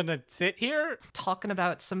you're just gonna sit here? Talking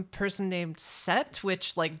about some person named Set,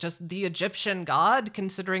 which like just the Egyptian god,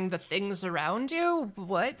 considering the things around you?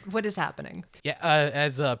 What is happening? Yeah,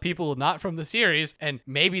 as people not from the series, and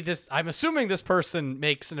maybe I'm assuming this person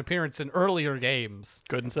makes an appearance in earlier games.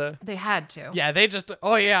 Couldn't say. They had to. Yeah, they just,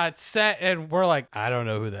 oh yeah, it's Set, and we're like, I don't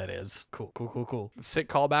know who that is. Cool. Sick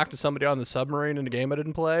callback to somebody on the submarine in a game I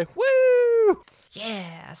didn't play. Woo!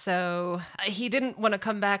 Yeah, so he didn't want to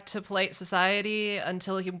come back to polite society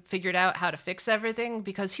until he figured out how to fix everything,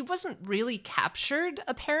 because he wasn't really captured,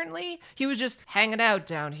 apparently. He was just hanging out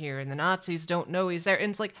down here, and the Nazis don't know he's there. And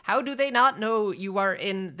it's like, how do they not know you are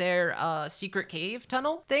in their secret cave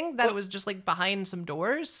tunnel thing? That it was just like behind some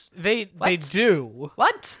doors? They What? do.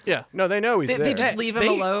 What? Yeah, no, they know he's They there. just leave him They-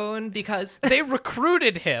 alone because... They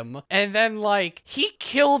recruited him, and then like he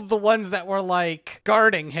killed the ones that were like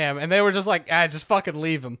guarding him, and they were just like, just fucking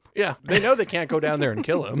leave him. Yeah, they know they can't go down there and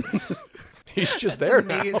kill him. He's just there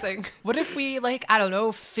now. Amazing. What if we, like, I don't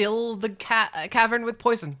know, fill the cavern with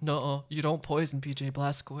poison? No, you don't poison PJ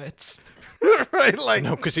Blazkowicz. Right? Like,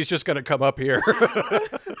 No, because he's just going to come up here.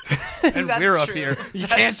 and That's we're up true. here. You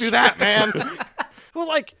That's can't do that, man. Well,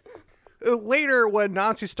 like, later when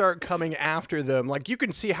Nazis start coming after them, like, you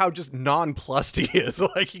can see how just nonplussed he is.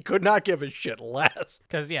 Like, he could not give a shit less.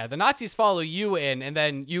 Because, yeah, the Nazis follow you in, and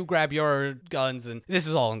then you grab your guns, and this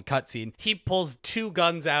is all in cutscene. He pulls two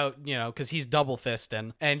guns out, you know, because he's double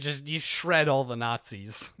fisting, and just you shred all the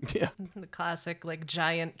Nazis. Yeah. The classic, like,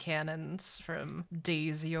 giant cannons from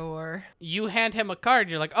days yore. You hand him a card,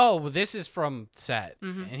 you're like, oh, well, this is from Set.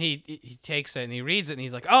 And he takes it, and he reads it, and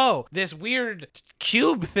he's like, oh, this weird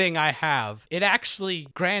cube thing I have. have, it actually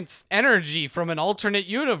grants energy from an alternate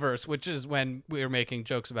universe, which is when we were making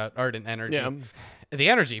jokes about ardent energy. Yeah. The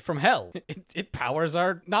energy from hell. It powers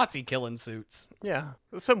our Nazi killing suits. Yeah.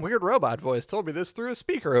 Some weird robot voice told me this through a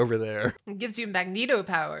speaker over there. It gives you Magneto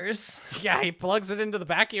powers. Yeah, he plugs it into the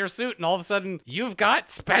back of your suit, and all of a sudden, you've got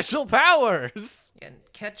special powers. You can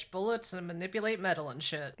catch bullets and manipulate metal and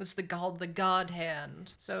shit. It's called the God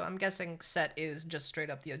Hand. So I'm guessing Set is just straight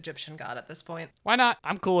up the Egyptian god at this point. Why not?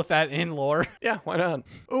 I'm cool with that in lore. Yeah, why not?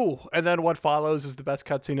 Ooh, and then what follows is the best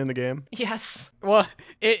cutscene in the game. Yes. Well,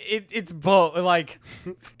 it's both. Like,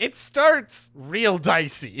 it starts real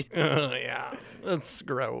dicey. Yeah, that's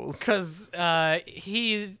gross. Because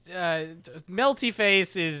Melty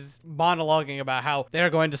Face is monologuing about how they're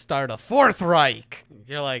going to start a fourth Reich.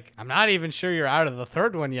 You're like, I'm not even sure you're out of the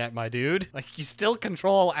third one yet, my dude. Like, you still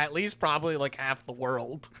control at least probably like half the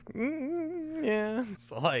world. Yeah.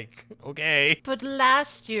 So, like, okay. But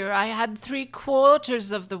last year I had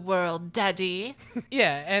 3/4 of the world, Daddy.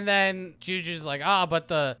 Yeah, and then Juju's like, but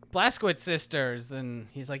the Blazkowicz sisters. And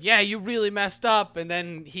he's like, yeah, you really messed up. And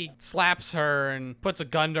then he slaps her and puts a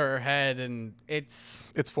gun to her head, and it's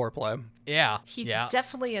foreplay. Yeah. He yeah.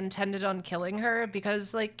 definitely intended on killing her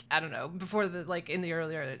because, like, I don't know, before in the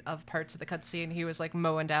earlier of parts of the cutscene, he was, like,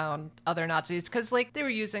 mowing down other Nazis because, like, they were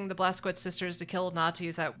using the Blazkowicz sisters to kill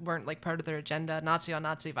Nazis that weren't, like, part of their agenda. Nazi on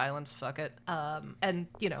Nazi violence, fuck it. And,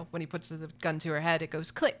 you know, when he puts the gun to her head, it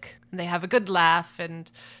goes click. And they have a good laugh and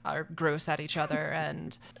are gross at each other.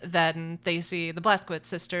 And then they see the Blazkowicz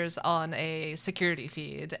sisters on a security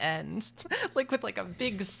feed and, like, with, like, a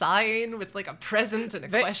big sign with, like, a present and a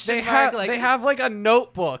question mark. They have like a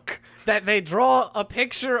notebook that they draw a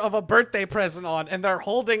picture of a birthday present on, and they're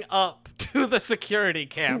holding up to the security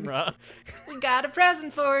camera. We got a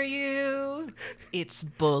present for you. It's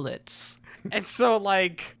bullets. And so,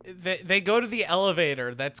 like, they go to the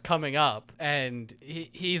elevator that's coming up, and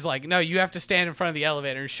he's like, no, you have to stand in front of the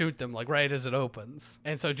elevator and shoot them, like, right as it opens.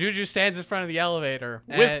 And so Juju stands in front of the elevator.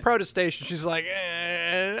 With protestation, she's like,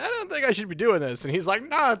 I don't think I should be doing this. And he's like,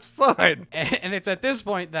 nah, it's fine. And it's at this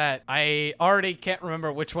point that I already can't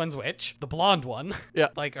remember which one's which. The blonde one. Yeah.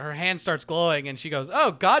 Like, her hand starts glowing, and she goes, oh,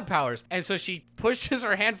 God powers. And so she pushes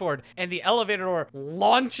her hand forward, and the elevator door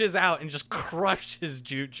launches out and just crushes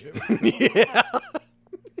Juju. Yeah.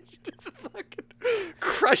 She just fucking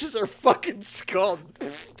crushes her fucking skull.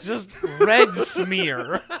 Just red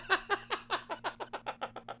smear.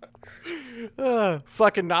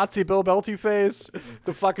 Fucking Nazi Bill Belty face.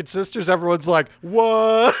 The fucking sisters, everyone's like,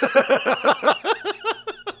 what?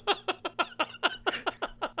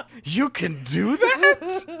 You can do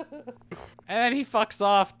that? And then he fucks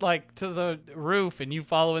off, like, to the roof, and you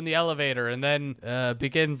follow in the elevator, and then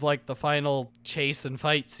begins, like, the final chase and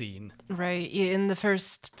fight scene. Right. In the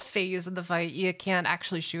first phase of the fight, you can't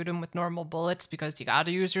actually shoot him with normal bullets because you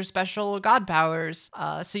gotta use your special god powers.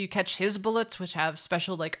 So you catch his bullets, which have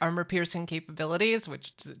special, like, armor-piercing capabilities,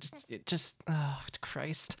 which oh,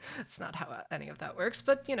 Christ. That's not how any of that works.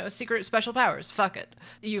 But, you know, secret special powers. Fuck it.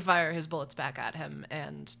 You fire his bullets back at him,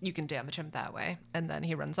 and you can damage him that way. And then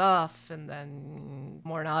he runs off, and then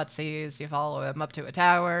more Nazis. You follow him up to a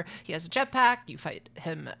tower. He has a jetpack. You fight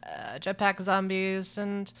him, jetpack zombies,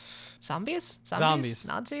 and... Zombies?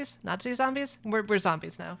 Nazis? Nazi zombies? We're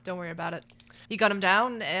zombies now. Don't worry about it. You got him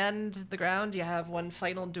down, and the ground. You have one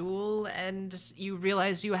final duel, and you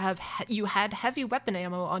realize you had heavy weapon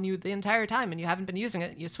ammo on you the entire time, and you haven't been using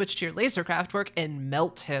it. You switch to your lasercraft work and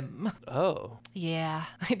melt him. Oh. Yeah,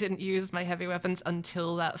 I didn't use my heavy weapons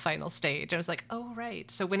until that final stage. I was like, oh, right.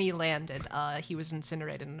 So when he landed, he was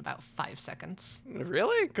incinerated in about 5 seconds.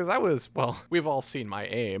 Really? Because we've all seen my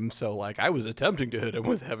aim, so, like, I was attempting to hit him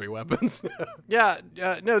with heavy weapons.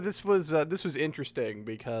 No, this was interesting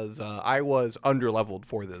because I was underleveled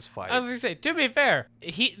for this fight. I was gonna say, to be fair,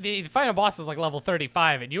 the final boss is like level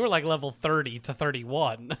 35, and you were like level 30 to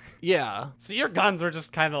 31. Yeah. So your guns were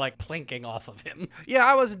just kind of like plinking off of him. Yeah,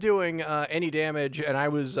 I wasn't doing any damage, and I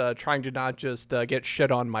was trying to not just get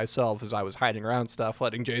shit on myself as I was hiding around stuff,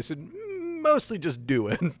 letting Jason mostly just do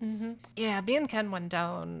it. Mm-hmm. Yeah, me and Ken went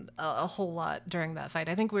down a whole lot during that fight.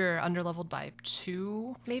 I think we were underleveled by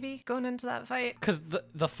 2, maybe, going into that fight. Because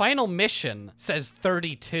the final mission says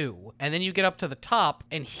 32, and then you get up to the top,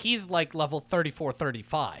 and he's like level 34,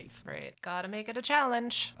 35. Right, gotta make it a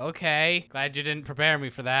challenge. Okay, glad you didn't prepare me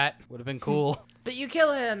for that. Would have been cool. But you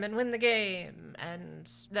kill him and win the game, and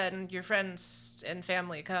then your friends and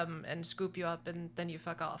family come and scoop you up, and then you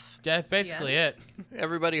fuck off. That's basically end. it.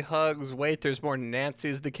 Everybody hugs. Wait, there's more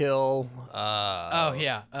Nazis to kill. Oh,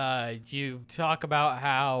 yeah. You talk about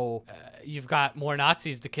how you've got more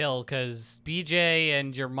Nazis to kill because BJ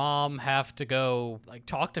and your mom have to go like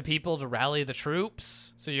talk to people to rally the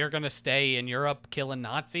troops. So you're going to stay in Europe killing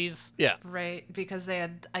Nazis? Yeah. Right, because they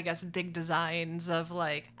had, I guess, big designs of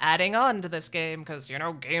like adding on to this game because,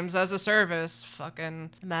 games as a service.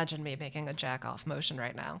 Fucking imagine me making a jack off motion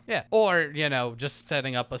right now. Yeah. Or, just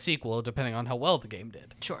setting up a sequel depending on how well the game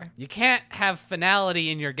did. Sure. You can't have finality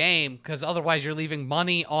in your game because otherwise you're leaving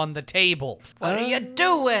money on the table. What are you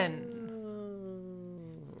doing?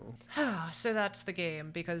 So that's the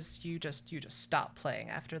game because you just stop playing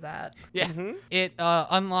after that. Yeah. It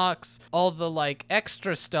unlocks all the like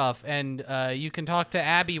extra stuff, and you can talk to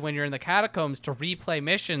Abby when you're in the catacombs to replay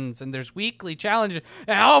missions, and there's weekly challenges.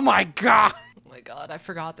 And oh my god! Oh my god, I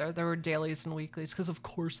forgot there were dailies and weeklies because of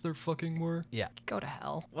course there fucking were. Yeah. Go to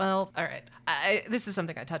hell. Well, all right. This is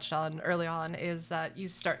something I touched on early on is that you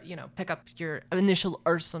start, pick up your initial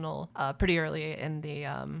arsenal pretty early in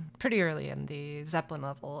the Zeppelin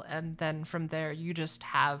level, and then from there you just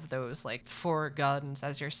have those like 4 guns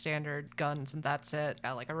as your standard guns, and that's it.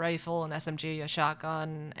 Got like a rifle, an SMG, a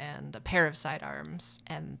shotgun, and a pair of sidearms,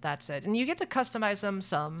 and that's it. And you get to customize them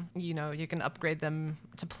some. You can upgrade them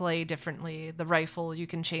to play differently. The rifle you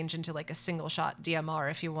can change into like a single shot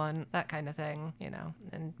DMR if you want, that kind of thing,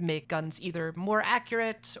 and make guns either more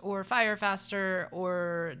accurate or fire faster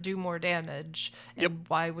or do more damage. And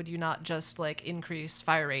why would you not just like increase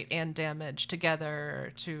fire rate and damage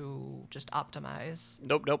together to just optimize?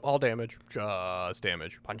 Nope. All damage. Just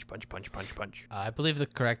damage. Punch, punch, punch, punch, punch. I believe the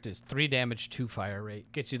correct is 3 damage, 2 fire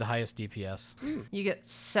rate. Gets you the highest DPS. You get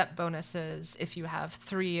set bonuses if you have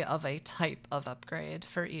 3 of a type of upgrade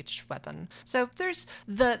for each weapon. So there's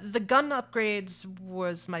the gun upgrades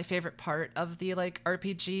was my favorite part of the like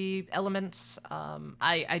RPG elements.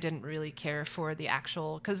 I didn't really care for the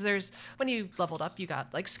actual, because when you leveled up you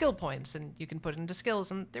got like skill points and you can put into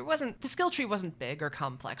skills, and the skill tree wasn't big or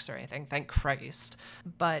complex or anything, thank Christ,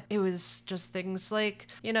 but it was just things like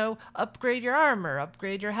upgrade your armor,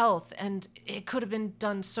 upgrade your health, and it could have been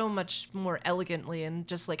done so much more elegantly, and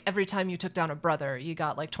just like every time you took down a brother you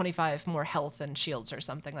got like 25 more health and shields or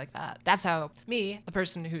something like that. That's how me, a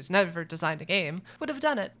person who's never designed a game, would have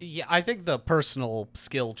done it. Yeah, I think the personal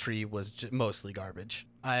skill tree was mostly garbage.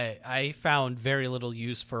 I found very little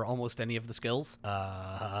use for almost any of the skills.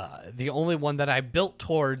 The only one that I built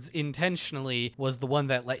towards intentionally was the one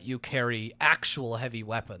that let you carry actual heavy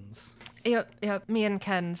weapons. Yep. Me and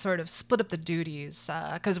Ken sort of split up the duties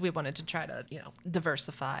because we wanted to try to,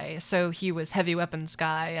 diversify. So he was heavy weapons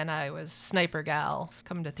guy and I was sniper gal,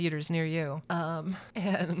 coming to theaters near you.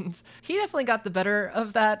 And he definitely got the better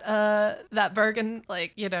of that bargain.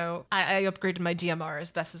 Like, I upgraded my DMR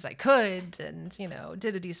as best as I could, and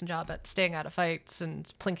did a decent job at staying out of fights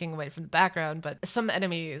and plinking away from the background. But some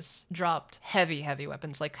enemies dropped heavy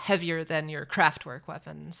weapons, like heavier than your craftwork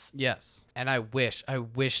weapons. Yes, and I wish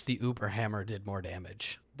the Uber Hammer did more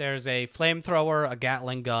damage. There's a flamethrower, a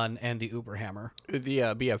Gatling gun, and the Uber Hammer. The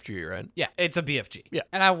BFG, right? Yeah, it's a BFG. Yeah.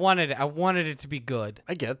 And I wanted it to be good.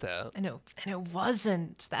 I get that. I know, and it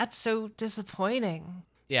wasn't. That's so disappointing.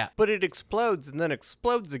 Yeah. But it explodes and then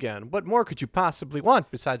explodes again. What more could you possibly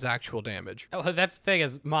want besides actual damage? Oh, that's the thing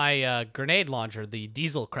is my grenade launcher, the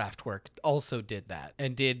Diesel Kraftwerk, also did that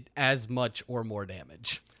and did as much or more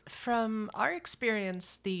damage. From our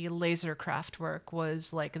experience, the laser Kraftwerk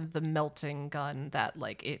was like the melting gun that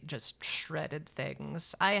like it just shredded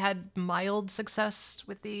things. I had mild success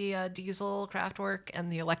with the diesel Kraftwerk,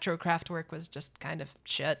 and the electro Kraftwerk was just kind of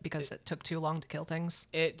shit because it took too long to kill things.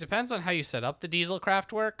 It depends on how you set up the Diesel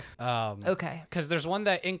Kraftwerk. Okay. Because there's one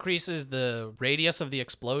that increases the radius of the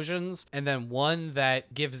explosions, and then one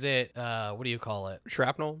that gives it, what do you call it?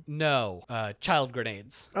 Shrapnel? No, child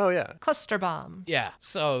grenades. Oh, yeah. Cluster bombs. Yeah,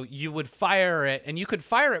 so you would fire it, and you could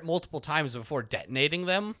fire it multiple times before detonating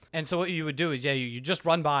them. And so what you would do is, you just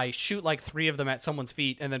run by, shoot like 3 of them at someone's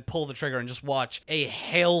feet, and then pull the trigger and just watch a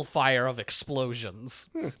hailfire of explosions.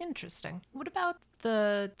 Interesting. What about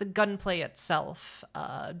the gunplay itself?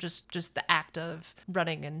 Just the act of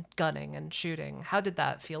running and gunning and shooting. How did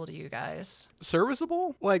that feel to you guys?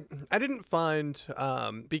 Serviceable? Like, I didn't find,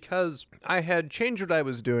 because I had changed what I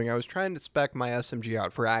was doing. I was trying to spec my SMG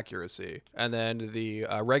out for accuracy, and then the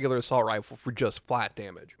regular assault rifle for just flat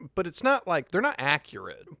damage. But it's not like, they're not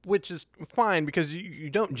accurate, which is fine because you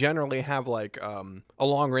don't generally have like a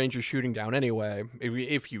long range of shooting down anyway.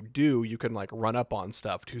 If you do, you can like run up on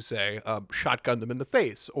stuff to say shotgun them them in the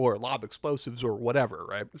face or lob explosives or whatever,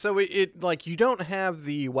 right? So it like you don't have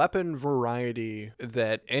the weapon variety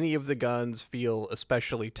that any of the guns feel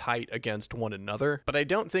especially tight against one another, but I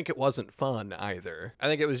don't think it wasn't fun either. I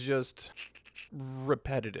think it was just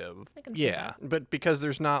repetitive. I can see Yeah, but because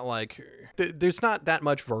there's not like there's not that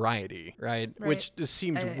much variety, right? Right. Which just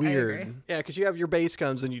seems I weird. agree. Yeah, because you have your base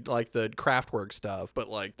guns and you like the craftwork stuff, but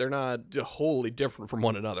like they're not wholly different from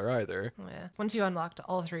one another either. Yeah. Once you unlocked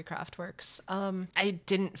all 3 craftworks, I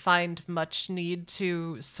didn't find much need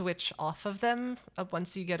to switch off of them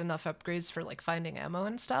once you get enough upgrades for like finding ammo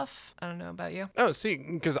and stuff. I don't know about you. Oh, see,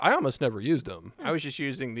 because I almost never used them. I was just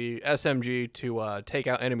using the SMG to take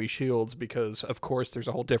out enemy shields because, of course, there's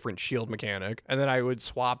a whole different shield mechanic. And then I would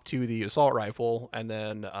swap to the assault rifle, and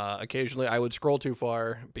then occasionally I would scroll too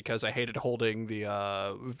far because I hated holding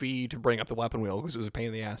the V to bring up the weapon wheel because it was a pain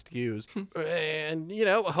in the ass to use. And, you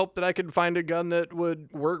know, hope that I could find a gun that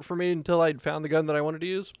would work for me until I'd found the gun that I wanted to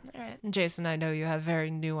use. All right. Jason, I know you have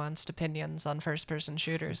very nuanced opinions on first-person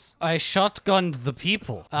shooters. I shotgunned the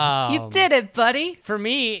people. You did it, buddy. For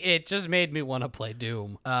me, it just made me want to play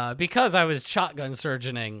Doom. Because I was shotgun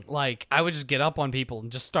surgeoning, like, I would just get up on people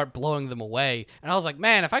and just start blowing them away. And I was like,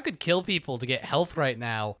 man, if I could kill people to get health right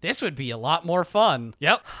now, this would be a lot more fun.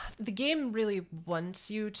 Yep. The game really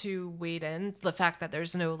wants you to wade in. The fact that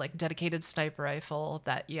there's no like dedicated sniper rifle,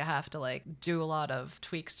 that you have to like do a lot of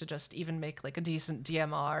tweaks to just even make like a decent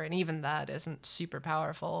DMR, and even that isn't super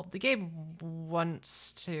powerful. The game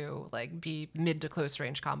wants to like be mid to close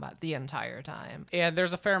range combat the entire time. And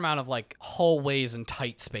there's a fair amount of like hallways and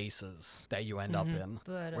tight spaces that you end up in,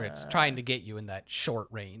 But, where it's trying to get you in that short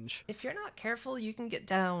range. If you're not careful, you can get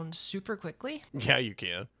downed super quickly. Yeah, you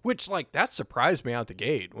can. Which, like, that surprised me out the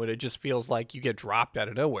gate when it just feels like you get dropped out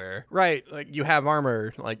of nowhere. Right, like, you have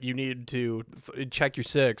armor, like, you need to check your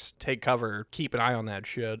 6, take cover, keep an eye on that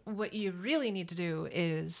shit. What you really need to do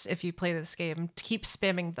is, if you play this game, keep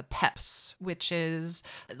spamming the peps, which is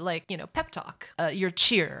like, you know, pep talk, your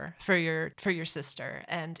cheer for your sister.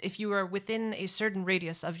 And if you are within a certain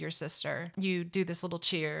radius of your sister, you do this little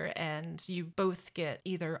cheer, and you both get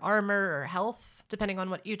either armor or health, depending on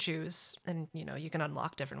what you choose. And, you know, you can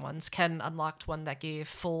unlock different ones. Ken unlocked one that gave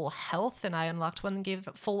full health, and I unlocked one that gave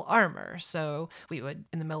full armor. So we would,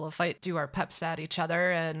 in the middle of a fight, do our peps at each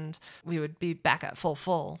other, and we would be back at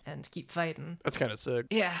full and keep fighting. That's kind of sick.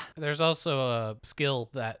 Yeah. There's also a skill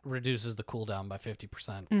that reduces the cooldown by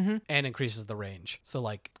 50% and increases the range. So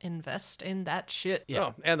like Invest in that shit. Yeah.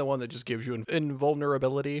 Oh, and the one that just gives you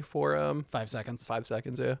invulnerability for 5 seconds. 5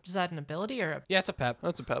 seconds, yeah. Is that an ability or a... Yeah, it's a pep.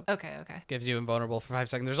 That's a pep. Okay. Gives you invulnerable for 5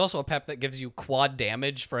 seconds. There's also a pep that gives you quad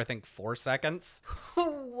damage for I think 4 seconds.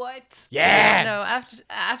 What? Yeah. No,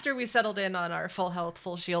 after we settled in on our full health,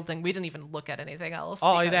 full shield thing, we didn't even look at anything else.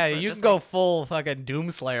 Oh because yeah, we're you just can go like, full fucking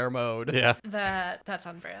Doomslayer mode. Yeah. That's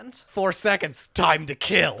on brand. 4 seconds, time to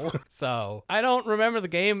kill. So I don't remember the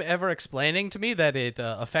game ever explaining to me that it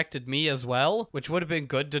affected me as well, which would have been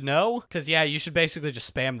good to know. Because yeah, you should basically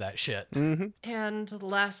just spam that shit. And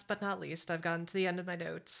last but not least, I've gotten to the end of my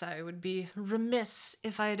notes. I would be remiss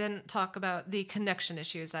if I didn't talk about the connection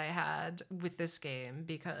issues I had with this game,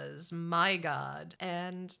 because my god.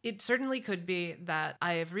 And it certainly could be that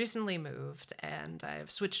I have recently moved and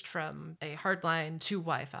I've switched from a hardline to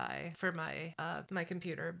Wi-Fi for my my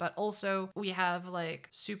computer, but also we have like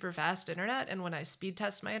super fast internet, and when I speed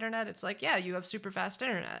test my internet, it's like, yeah, you have super fast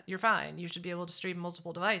internet. You're fine. You should be able to stream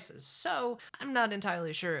multiple devices. So I'm not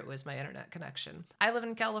entirely sure it was my internet connection. I live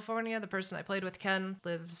in California. The person I played with, Ken,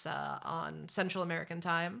 lives on Central American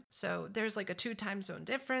time. So there's like a 2 time zone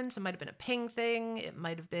difference. It might have been a ping thing. It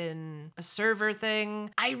might have been a server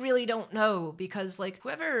thing. I really don't know, because like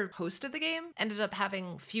whoever hosted the game ended up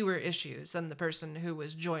having fewer issues than the person who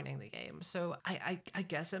was joining the game. So I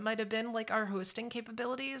guess it might have been like our hosting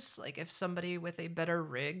capabilities. Like if somebody with a better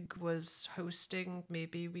rig was hosting,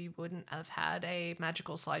 maybe we wouldn't have had a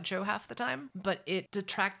magical slideshow half the time. But it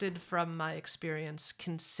detracted from my experience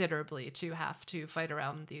considerably to have to fight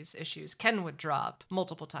around these issues. Ken would drop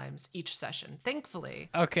multiple times each session. Thankfully,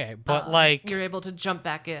 Okay, but like, you're able to jump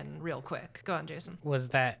back in real quick. Go on, Jason. was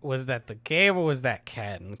that the game or was that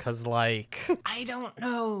Ken? Because like, I don't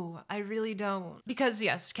know. I really don't. Because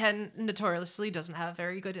yes, Ken notoriously doesn't have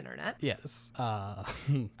very good internet. yes,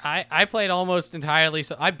 I played almost entirely.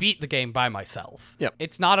 So I beat the game by myself. Yep.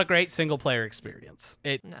 It's not a great single player experience.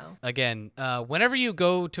 It No. Again, whenever you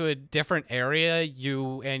go to a different area,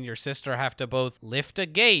 you and your sister have to both lift a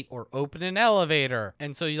gate or open an elevator.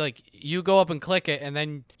 And so you go up and click it, and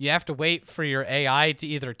then you have to wait for your AI AI to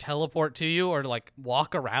either teleport to you or like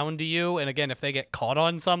walk around to you. And again, if they get caught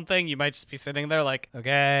on something, you might just be sitting there like,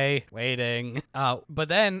 okay, waiting. But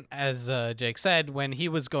then, as Jake said, when he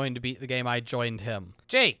was going to beat the game, I joined him.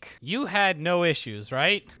 Jake, you had no issues,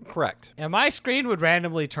 right? Correct. And my screen would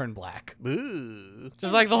randomly turn black. Ooh.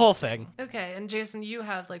 Just like the whole thing. Okay, and Jason, you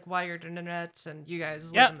have like wired internet, and you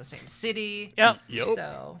guys Yep. live in the same city. Yep. Yep.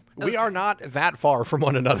 So We are not that far from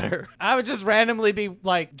one another. I would just randomly be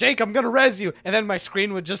like, Jake, I'm going to res you. And then my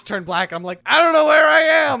screen would just turn black. I'm like, I don't know where I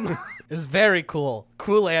am. It was very cool.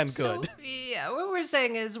 Cool and good. So, yeah, what we're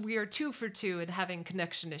saying is we are 2 for 2 in having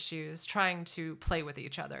connection issues, trying to play with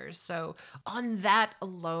each other. So on that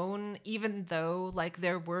alone, even though like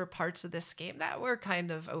there were parts of this game that were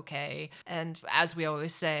kind of okay, and as we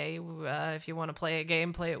always say, if you want to play a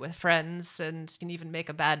game, play it with friends, and you can even make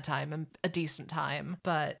a bad time a decent time.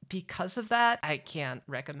 But because of that, I can't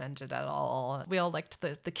recommend it at all. We all liked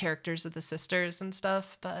the characters of the sisters and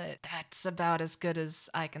stuff, but that's about as good as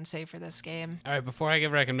I can say for this game. All right, before I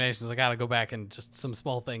give recommendations, I gotta go back and just some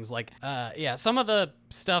small things like, yeah, some of the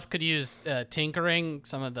stuff could use tinkering.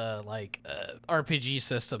 Some of the like RPG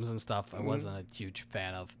systems and stuff, I wasn't a huge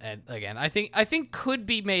fan of. And again, I think could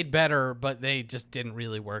be made better, but they just didn't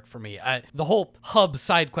really work for me. The whole hub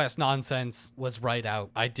side quest nonsense was right out.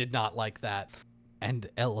 I did not like that. And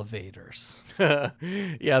elevators.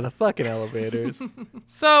 Yeah, the fucking elevators.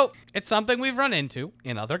 So, it's something we've run into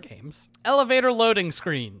in other games. Elevator loading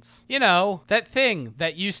screens. You know, that thing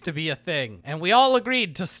that used to be a thing, and we all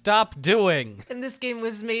agreed to stop doing. And this game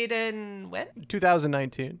was made in when?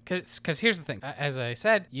 2019. Because here's the thing. As I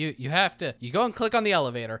said, you go and click on the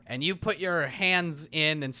elevator, and you put your hands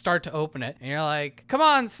in and start to open it, and you're like, come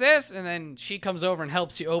on, sis, and then she comes over and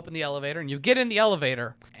helps you open the elevator, and you get in the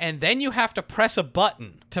elevator, and then you have to press a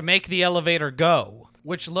button to make the elevator go,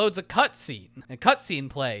 which loads a cutscene. A cutscene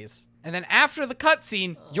plays. And then after the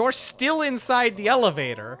cutscene, you're still inside the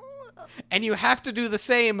elevator. And you have to do the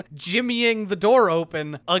same jimmying the door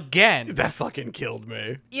open again. That fucking killed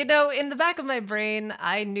me. You know, in the back of my brain,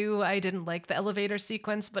 I knew I didn't like the elevator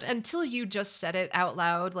sequence, but until you just said it out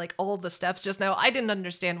loud, like all the steps just now, I didn't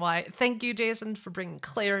understand why. Thank you, Jason, for bringing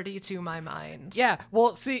clarity to my mind. Yeah,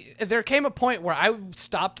 well, see, there came a point where I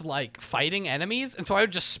stopped, like, fighting enemies, and so I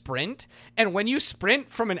would just sprint, and when you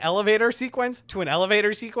sprint from an elevator sequence to an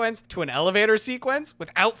elevator sequence to an elevator sequence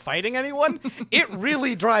without fighting anyone, it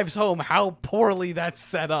really drives home how poorly that's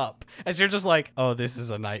set up, as you're just like, oh, this is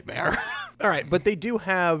a nightmare. All right, but they do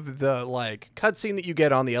have the, like, cutscene that you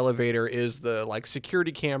get on the elevator is the, like,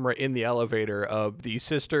 security camera in the elevator of the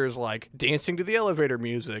sisters, like, dancing to the elevator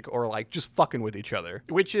music or, like, just fucking with each other,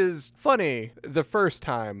 which is funny the first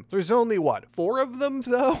time. There's only, what, 4 of them,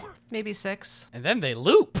 though? Maybe 6. And then they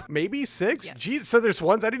loop. Maybe 6? Yes. Jeez, so there's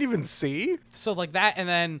ones I didn't even see? So like that, and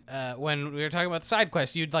then when we were talking about the side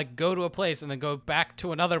quests, you'd like go to a place and then go back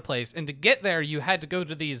to another place, and to get there you had to go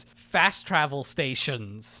to these fast travel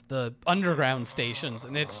stations, the underground stations,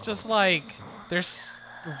 and it's just like there's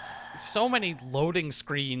so many loading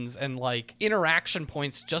screens and like interaction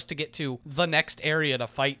points just to get to the next area to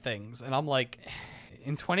fight things, and I'm like,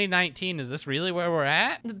 in 2019, is this really where we're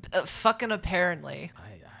at? Fucking apparently.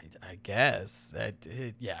 I guess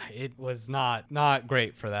it was not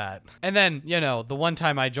great for that. And then, you know, the one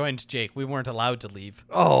time I joined Jake, we weren't allowed to leave.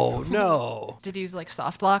 Oh, no. Did you use like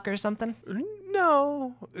soft lock or something?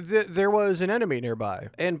 No. There was an enemy nearby.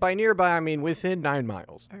 And by nearby, I mean within 9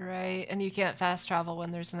 miles. Right, and you can't fast travel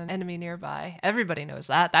when there's an enemy nearby. Everybody knows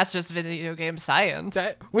that. That's just video game science.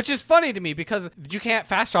 Which is funny to me because you can't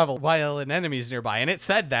fast travel while an enemy's nearby. And it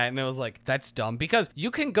said that, and it was like, that's dumb. Because you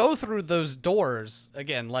can go through those doors,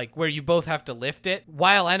 again, like where you both have to lift it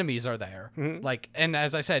while enemies are there. Mm-hmm. Like, and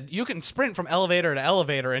as I said, you can sprint from elevator to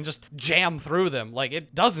elevator and just jam through them. Like,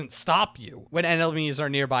 it doesn't stop you when enemies are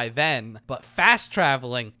nearby then. But fast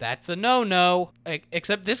traveling, that's a no-no.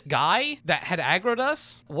 Except this guy that had aggroed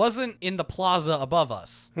us wasn't in the plaza above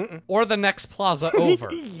us. Mm-mm. Or the next plaza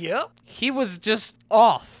over. Yep. He was just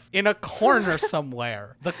off in a corner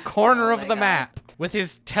somewhere. The corner of the map. With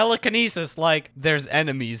his telekinesis, like, there's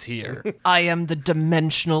enemies here. I am the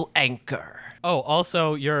dimensional anchor. Oh,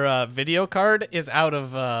 also, your video card is out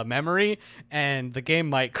of memory, and the game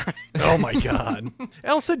might crash. Oh my god.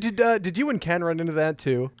 Elsa, did you and Ken run into that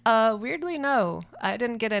too? Weirdly, no. I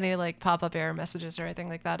didn't get any like pop-up error messages or anything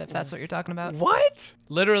like that, if that's what you're talking about. What?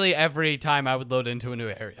 Literally every time I would load into a new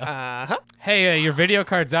area. Uh-huh. Hey, your video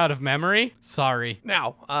card's out of memory? Sorry.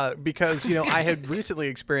 Now, because, you know, I had recently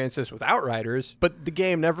experienced this with Outriders, but the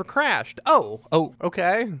game never crashed. Oh,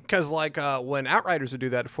 okay. Because, like, when Outriders would do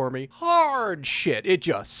that for me, hard shit, it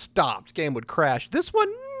just stopped. Game would crash. This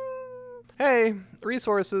one, hey,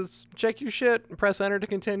 resources. Check your shit. Press enter to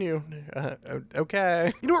continue.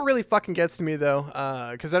 Okay. You know what really fucking gets to me though?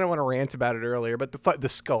 Because I don't want to rant about it earlier, but the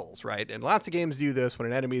skulls, right? And lots of games do this when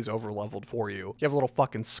an enemy is over leveled for you. You have a little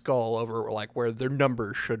fucking skull over like where their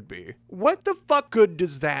numbers should be. What the fuck good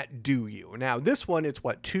does that do you? Now this one, it's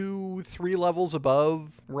what, 2-3 levels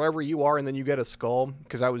above wherever you are, and then you get a skull.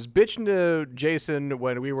 Because I was bitching to Jason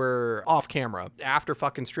when we were off camera after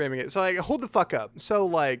fucking streaming it. So like, hold the fuck up. So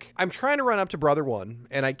like, I'm trying to run up to Brother 1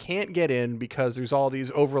 and I can't get in because there's all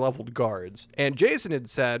these over-leveled guards. And Jason had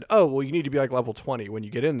said, oh, well, you need to be like level 20 when you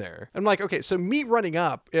get in there. I'm like, okay, so me running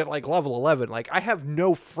up at like level 11, like I have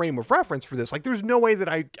no frame of reference for this. Like there's no way that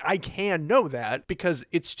I can know that because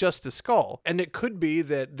it's just a skull. And it could be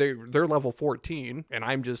that they're level 14 and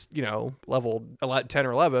I'm just, you know, level 10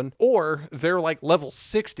 or 11, or they're like level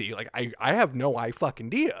 60. Like I have no fucking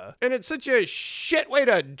idea. And it's such a shit way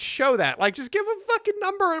to show that. Like just give a fucking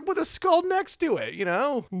number with a skull next to it, you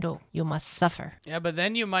know? No, you must suffer. Yeah, but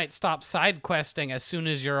then you might stop side questing as soon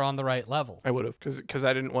as you're on the right level. I would have, because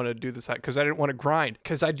I didn't want to do this, because I didn't want to grind,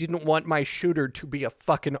 because I didn't want my shooter to be a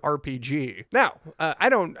fucking RPG. Now, I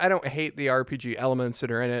don't hate the RPG elements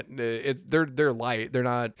that are in it. They're light. They're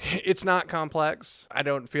not. It's not complex. I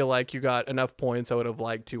don't feel like you got enough points. I would have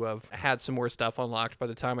liked to have had some more stuff unlocked by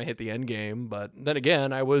the time I hit the end game. But then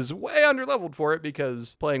again, I was way underleveled for it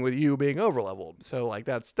because playing with you being overleveled. So like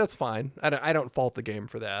that's fine. I don't fault the game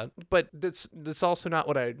for that. But that's also not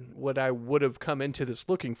what I would have come into this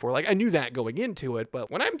looking for. Like I knew that going into it, but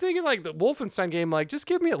when I'm thinking like the Wolfenstein game, like just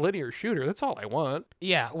give me a linear shooter. That's all I want.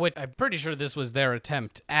 Yeah, I'm pretty sure this was their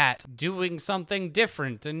attempt at doing something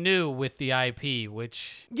different and new with the IP,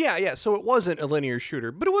 which... Yeah, so it wasn't a linear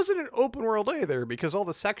shooter, but it wasn't an open world either because all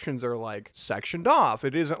the sections are like sectioned off.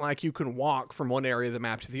 It isn't like you can walk from one area of the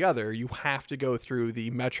map to the other. You have to go through the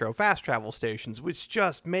metro fast travel stations, which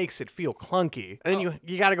just makes it feel clunky. And then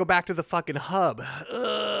you got to go back to the fucking hub.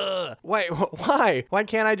 Ugh. Why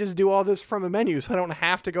can't I just do all this from a menu so I don't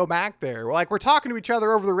have to go back there? Like we're talking to each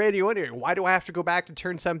other over the radio anyway. Why do I have to go back to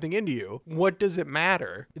turn something into you? What does it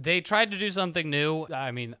matter? They tried to do something new.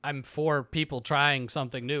 I mean, I'm for people trying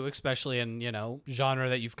something new, especially in, you know, genre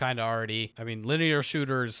that you've kind of already... I mean, linear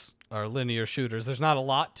shooters are linear shooters. There's not a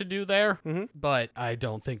lot to do there, but I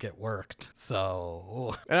don't think it worked.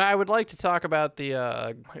 So... And I would like to talk about the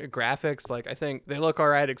graphics. Like, I think they look all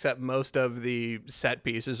right, except most of the set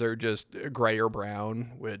pieces are just gray or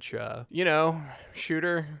brown, which, you know,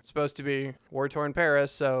 shooter, supposed to be war-torn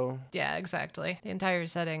Paris, so... Yeah, exactly. The entire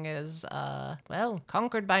setting is, well,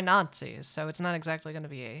 conquered by Nazis, so it's not exactly going to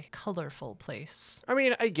be a colorful place. I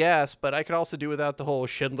mean, I guess, but I could also do without the whole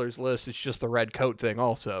Schindler's List. It's just the red coat thing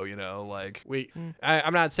also, you know? Like,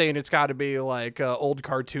 I'm not saying it's got to be like old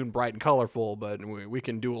cartoon bright and colorful, but we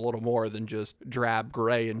can do a little more than just drab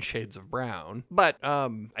gray and shades of brown. But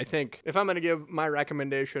I think if I'm going to give my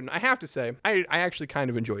recommendation, I have to say, I actually kind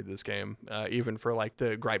of enjoyed this game, even for like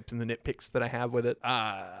the gripes and the nitpicks that I have with it.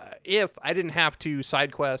 If I didn't have to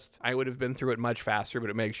side quest, I would have been through it much faster, but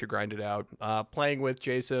it makes you grind it out. Playing with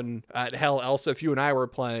Jason, hell, Elsa, if you and I were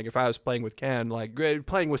playing, if I was playing with Ken, like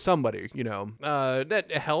playing with somebody, you know,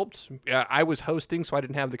 that helped. I was hosting, so I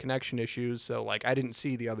didn't have the connection issues, so like I didn't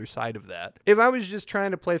see the other side of that. If I was just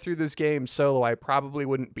trying to play through this game solo, I probably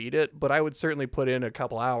wouldn't beat it, but I would certainly put in a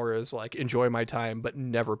couple hours, like enjoy my time, but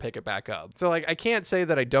never pick it back up. So like I can't say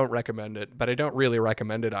that I don't recommend it, but I don't really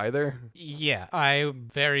recommend it either. Yeah, I'm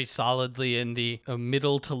very solidly in the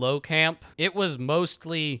middle to low camp. It was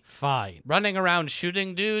mostly fine. Running around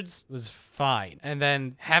shooting dudes was fine. And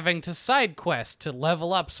then having to side quest to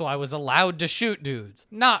level up so I was allowed to shoot dudes.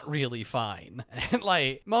 Not really fine. And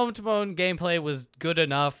like, moment-to-moment gameplay was good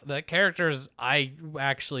enough. The characters I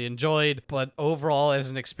actually enjoyed, but overall as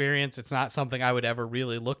an experience, it's not something I would ever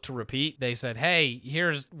really look to repeat. They said, hey,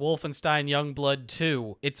 here's Wolfenstein Youngblood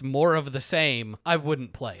 2. It's more of the same. I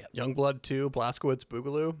wouldn't play it. Youngblood 2, Blazkowicz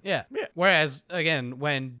Boogaloo? Yeah. Whereas, again,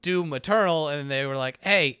 when Doom Eternal, and they were like,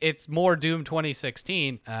 hey, it's more Doom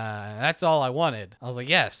 2016, that's all I wanted. I was like,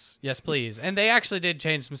 yes, please. And they actually did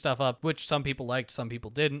change some stuff up, which some people liked, some people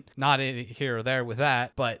didn't. Not in here or there with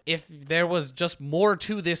that. But if there was just more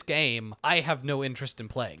to this game, I have no interest in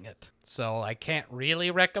playing it. So I can't really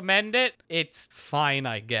recommend it. It's fine,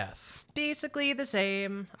 I guess. Basically the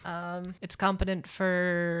same. It's competent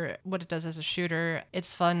for what it does as a shooter.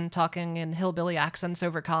 It's fun talking in hillbilly accents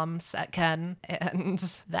over comms at Ken, and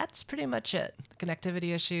that's pretty much it. The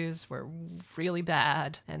connectivity issues were really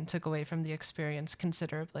bad and took away from the experience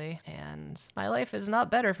considerably, and my life is not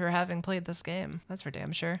better for having played this game. That's for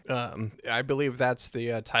damn sure. I believe that's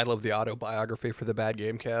the title of the autobiography for the Bad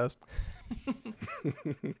Game Cast.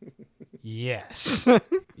 Yes.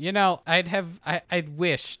 I'd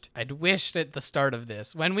wished at the start of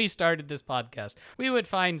this, when we started this podcast, we would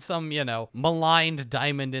find some, maligned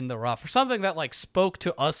diamond in the rough or something that like spoke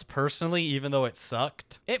to us personally, even though it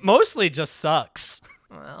sucked. It mostly just sucks.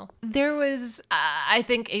 Well, there was, I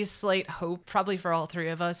think, a slight hope, probably for all three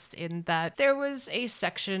of us, in that there was a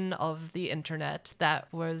section of the internet that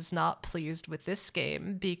was not pleased with this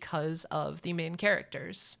game because of the main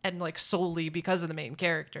characters, and like solely because of the main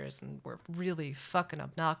characters, and were really fucking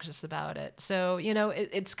obnoxious about it. So,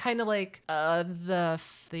 it's kind of like the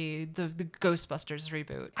Ghostbusters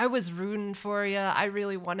reboot. I was rooting for you. I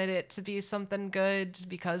really wanted it to be something good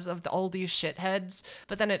because of all these shitheads,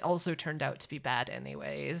 but then it also turned out to be bad anyway.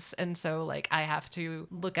 And so like I have to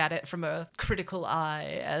look at it from a critical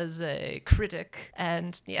eye as a critic,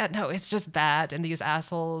 and it's just bad, and these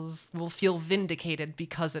assholes will feel vindicated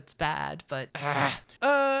because it's bad, but I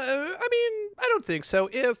mean, I don't think so.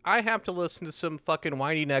 If I have to listen to some fucking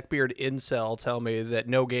whiny neckbeard incel tell me that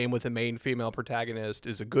no game with a main female protagonist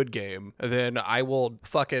is a good game, then I will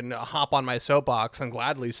fucking hop on my soapbox and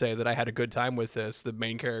gladly say that I had a good time with this. The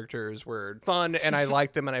main characters were fun, and I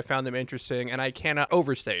liked them, and I found them interesting, and I cannot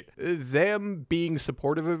overstate them being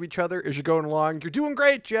supportive of each other as you're going along. You're doing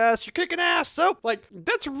great, Jess. You're kicking ass. So, like,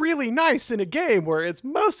 that's really nice in a game where it's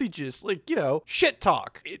mostly just, like, shit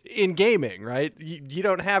talk in gaming, right? You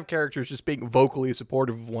don't have characters just being vocally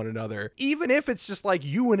supportive of one another. Even if it's just, like,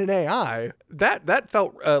 you and an AI, that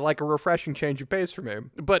felt like a refreshing change of pace for me.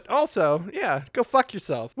 But also, yeah, go fuck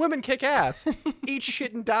yourself. Women kick ass. Eat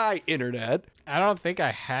shit and die, internet. I don't think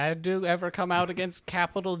I had to ever come out against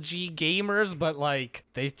capital G gamers, but like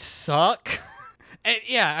they suck. And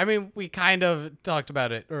yeah, I mean, we kind of talked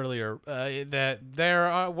about it earlier, that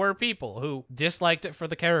there were people who disliked it for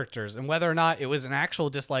the characters, and whether or not it was an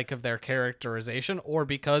actual dislike of their characterization or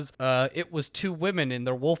because it was two women in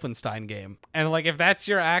their Wolfenstein game. And like, if that's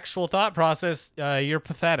your actual thought process, you're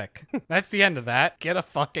pathetic. That's the end of that. Get a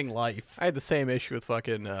fucking life. I had the same issue with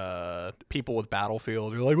fucking people with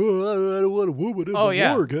Battlefield. They're like, well, I don't want a woman in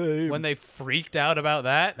yeah. war game. When they freaked out about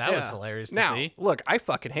that was hilarious to see. Look, I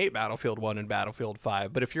fucking hate Battlefield 1 and Battlefield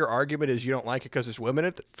 5, but if your argument is you don't like it because there's women in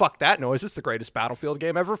it, fuck that noise. It's the greatest Battlefield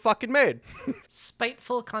game ever fucking made.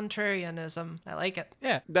 spiteful contrarianism. I like it.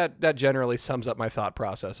 Yeah, that generally sums up my thought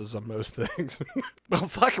processes on most things. Well,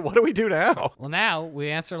 fuck it, what do we do now? Well, now we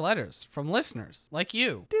answer letters from listeners like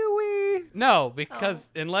you. Do we? No, because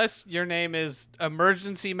unless your name is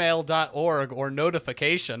emergencymail.org or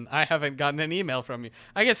notification, I haven't gotten an email from you.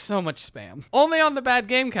 I get so much spam. Only on the Bad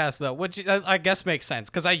Gamecast, though, which I guess makes sense,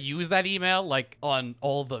 because I use that email, like, on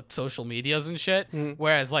all the social medias and shit,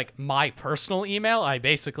 whereas, like, my personal email, I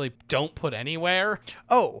basically don't put anywhere.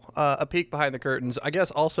 Oh, a peek behind the curtains. I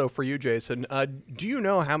guess also for you, Jason, do you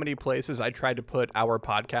know how many places I tried to put our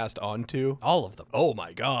podcast onto? All of them. Oh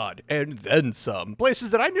my God. And then some.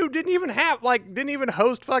 Places that I knew didn't even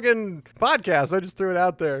host fucking podcasts. I just threw it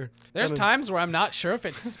out there. There's times where I'm not sure if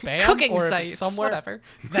it's spam Cooking or if sites, it's somewhere whatever.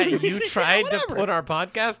 that you tried to put our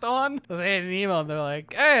podcast on. Because I had an email and they're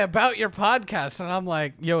like, hey, about your podcast. And I'm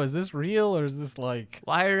like, yo, is this real or is this like...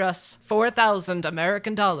 Wire us 4,000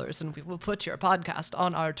 American dollars and we will put your podcast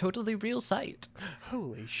on our totally real site.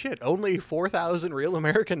 Holy shit, only 4,000 real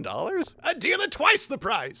American dollars? A deal at twice the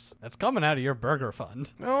price. That's coming out of your burger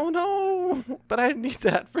fund. Oh no, but I need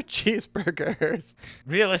that for cheeseburgers.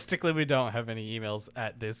 Realistically, we don't have any emails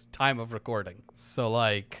at this time of recording. So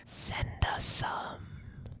like... Send us some.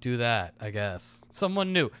 Do that, I guess.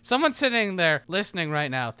 Someone new. Someone sitting there listening right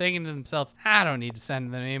now thinking to themselves, I don't need to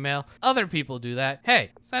send them an email. Other people do that. Hey,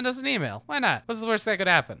 send us an email. Why not? What's the worst that could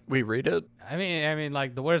happen? We read it? I mean,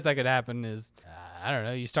 like, the worst that could happen is, I don't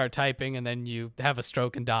know, you start typing and then you have a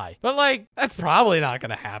stroke and die. But, like, that's probably not going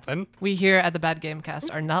to happen. We here at the Bad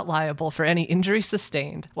Gamecast are not liable for any injury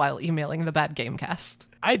sustained while emailing the Bad Gamecast.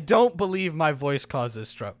 I don't believe my voice causes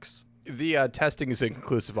strokes. The testing is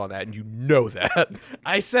inconclusive on that, and you know that.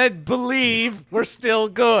 I said believe. We're still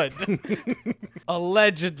good.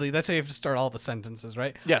 Allegedly. That's how you have to start all the sentences,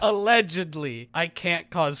 right? Yes. Allegedly, I can't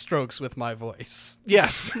cause strokes with my voice.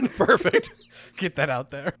 Yes, perfect. Get that out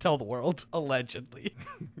there. Tell the world. Allegedly.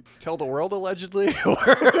 Tell the world allegedly?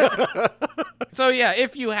 So yeah,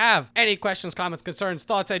 if you have any questions, comments, concerns,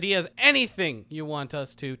 thoughts, ideas, anything you want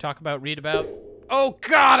us to talk about, read about. Oh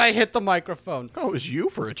God, I hit the microphone. Oh, it was you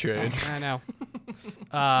for a change. I know.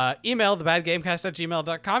 Email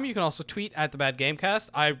thebadgamecast@gmail.com. You can also tweet at thebadgamecast.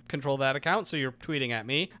 I control that account, so you're tweeting at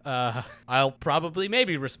me. I'll probably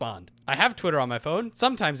maybe respond. I have Twitter on my phone.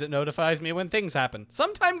 Sometimes it notifies me when things happen.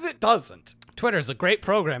 Sometimes it doesn't. Twitter's a great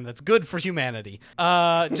program that's good for humanity.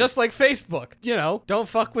 Just like Facebook. You know, don't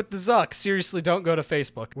fuck with the Zuck. Seriously, don't go to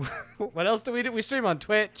Facebook. What else do? We stream on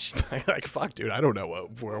Twitch. Like, fuck, dude, I don't know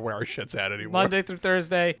where our shit's at anymore. Monday through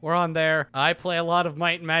Thursday, we're on there. I play a lot of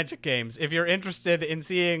Might and Magic games. If you're interested in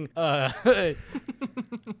seeing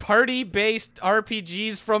party-based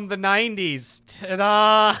RPGs from the 90s,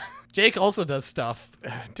 ta-da! Jake also does stuff.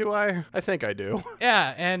 Do I? I think I do.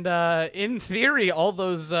 Yeah, and in theory, all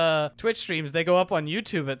those Twitch streams, they go up on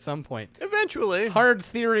YouTube at some point. Eventually. Hard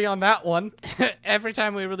theory on that one. Every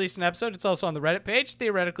time we release an episode, it's also on the Reddit page.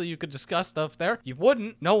 Theoretically, you could discuss stuff there. You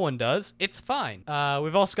wouldn't. No one does. It's fine.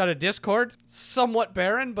 We've also got a Discord. Somewhat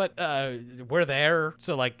barren, but we're there.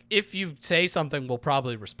 So, like, if you say something, we'll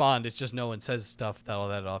probably respond. It's just no one says stuff that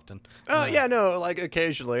often. Yeah, no, like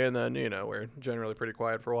occasionally, and then, you know, we're generally pretty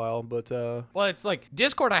quiet for a while, but... Well, it's like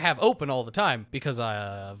Discord I have open all the time because I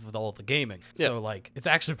have all the gaming. Yeah. So, like, it's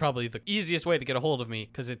actually probably the easiest way to get a hold of me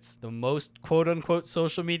because it's the most quote-unquote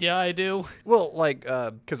social media I do. Well, like,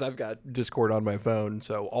 because I've got Discord on my phone,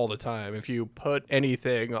 so all the time, if you put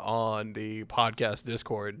anything on the podcast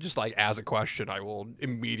Discord, just like as a question, I will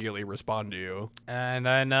immediately respond to you. And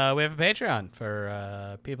then we have a Patreon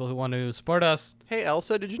for people who want to support us Hey,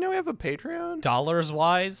 Elsa, did you know we have a Patreon?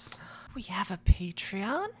 dollars-wise. We have a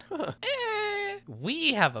Patreon?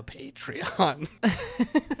 We have a Patreon.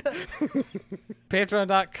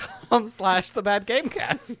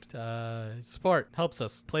 Patreon.com/thebadgamecast. Support helps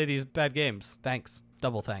us play these bad games. Thanks.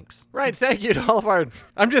 Double thanks. Right, thank you to all of our...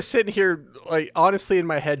 I'm just sitting here, like, honestly in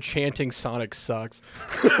my head chanting Sonic sucks.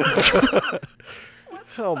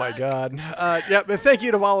 Oh my god. Yeah, but thank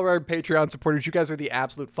you to all of our Patreon supporters. You guys are the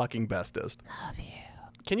absolute fucking bestest. Love you.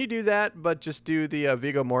 Can you do that, but just do the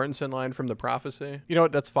Viggo Mortensen line from The Prophecy? You know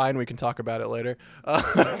what? That's fine. We can talk about it later.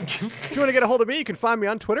 If you want to get a hold of me, you can find me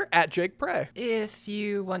on Twitter at Jake Prey. If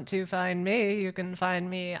you want to find me, you can find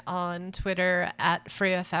me on Twitter at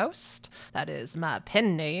Freya Faust. That is my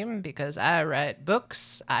pen name because I write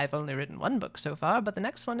books. I've only written one book so far, but the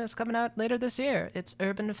next one is coming out later this year. It's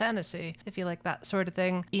urban fantasy. If you like that sort of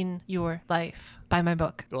thing in your life, buy my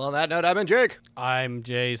book. Well, on that note, I've been Jake. I'm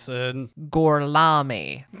Jason.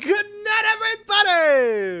 Gorlami. Good night,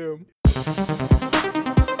 everybody!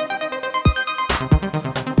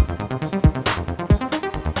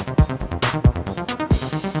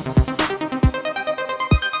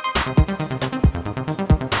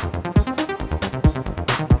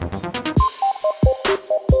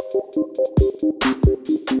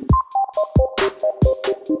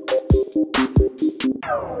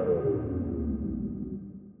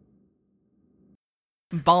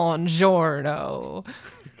 Buongiorno.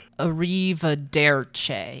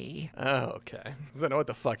 Arrivederci. Oh, okay. Because I know what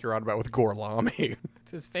the fuck you're on about with Gorlami.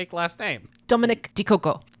 It's his fake last name. Dominic Di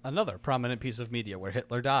Coco. Another prominent piece of media where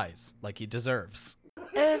Hitler dies, like he deserves.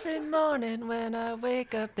 Every morning when I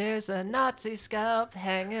wake up, there's a Nazi scalp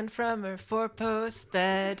hanging from her four-post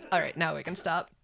bed. All right, now we can stop.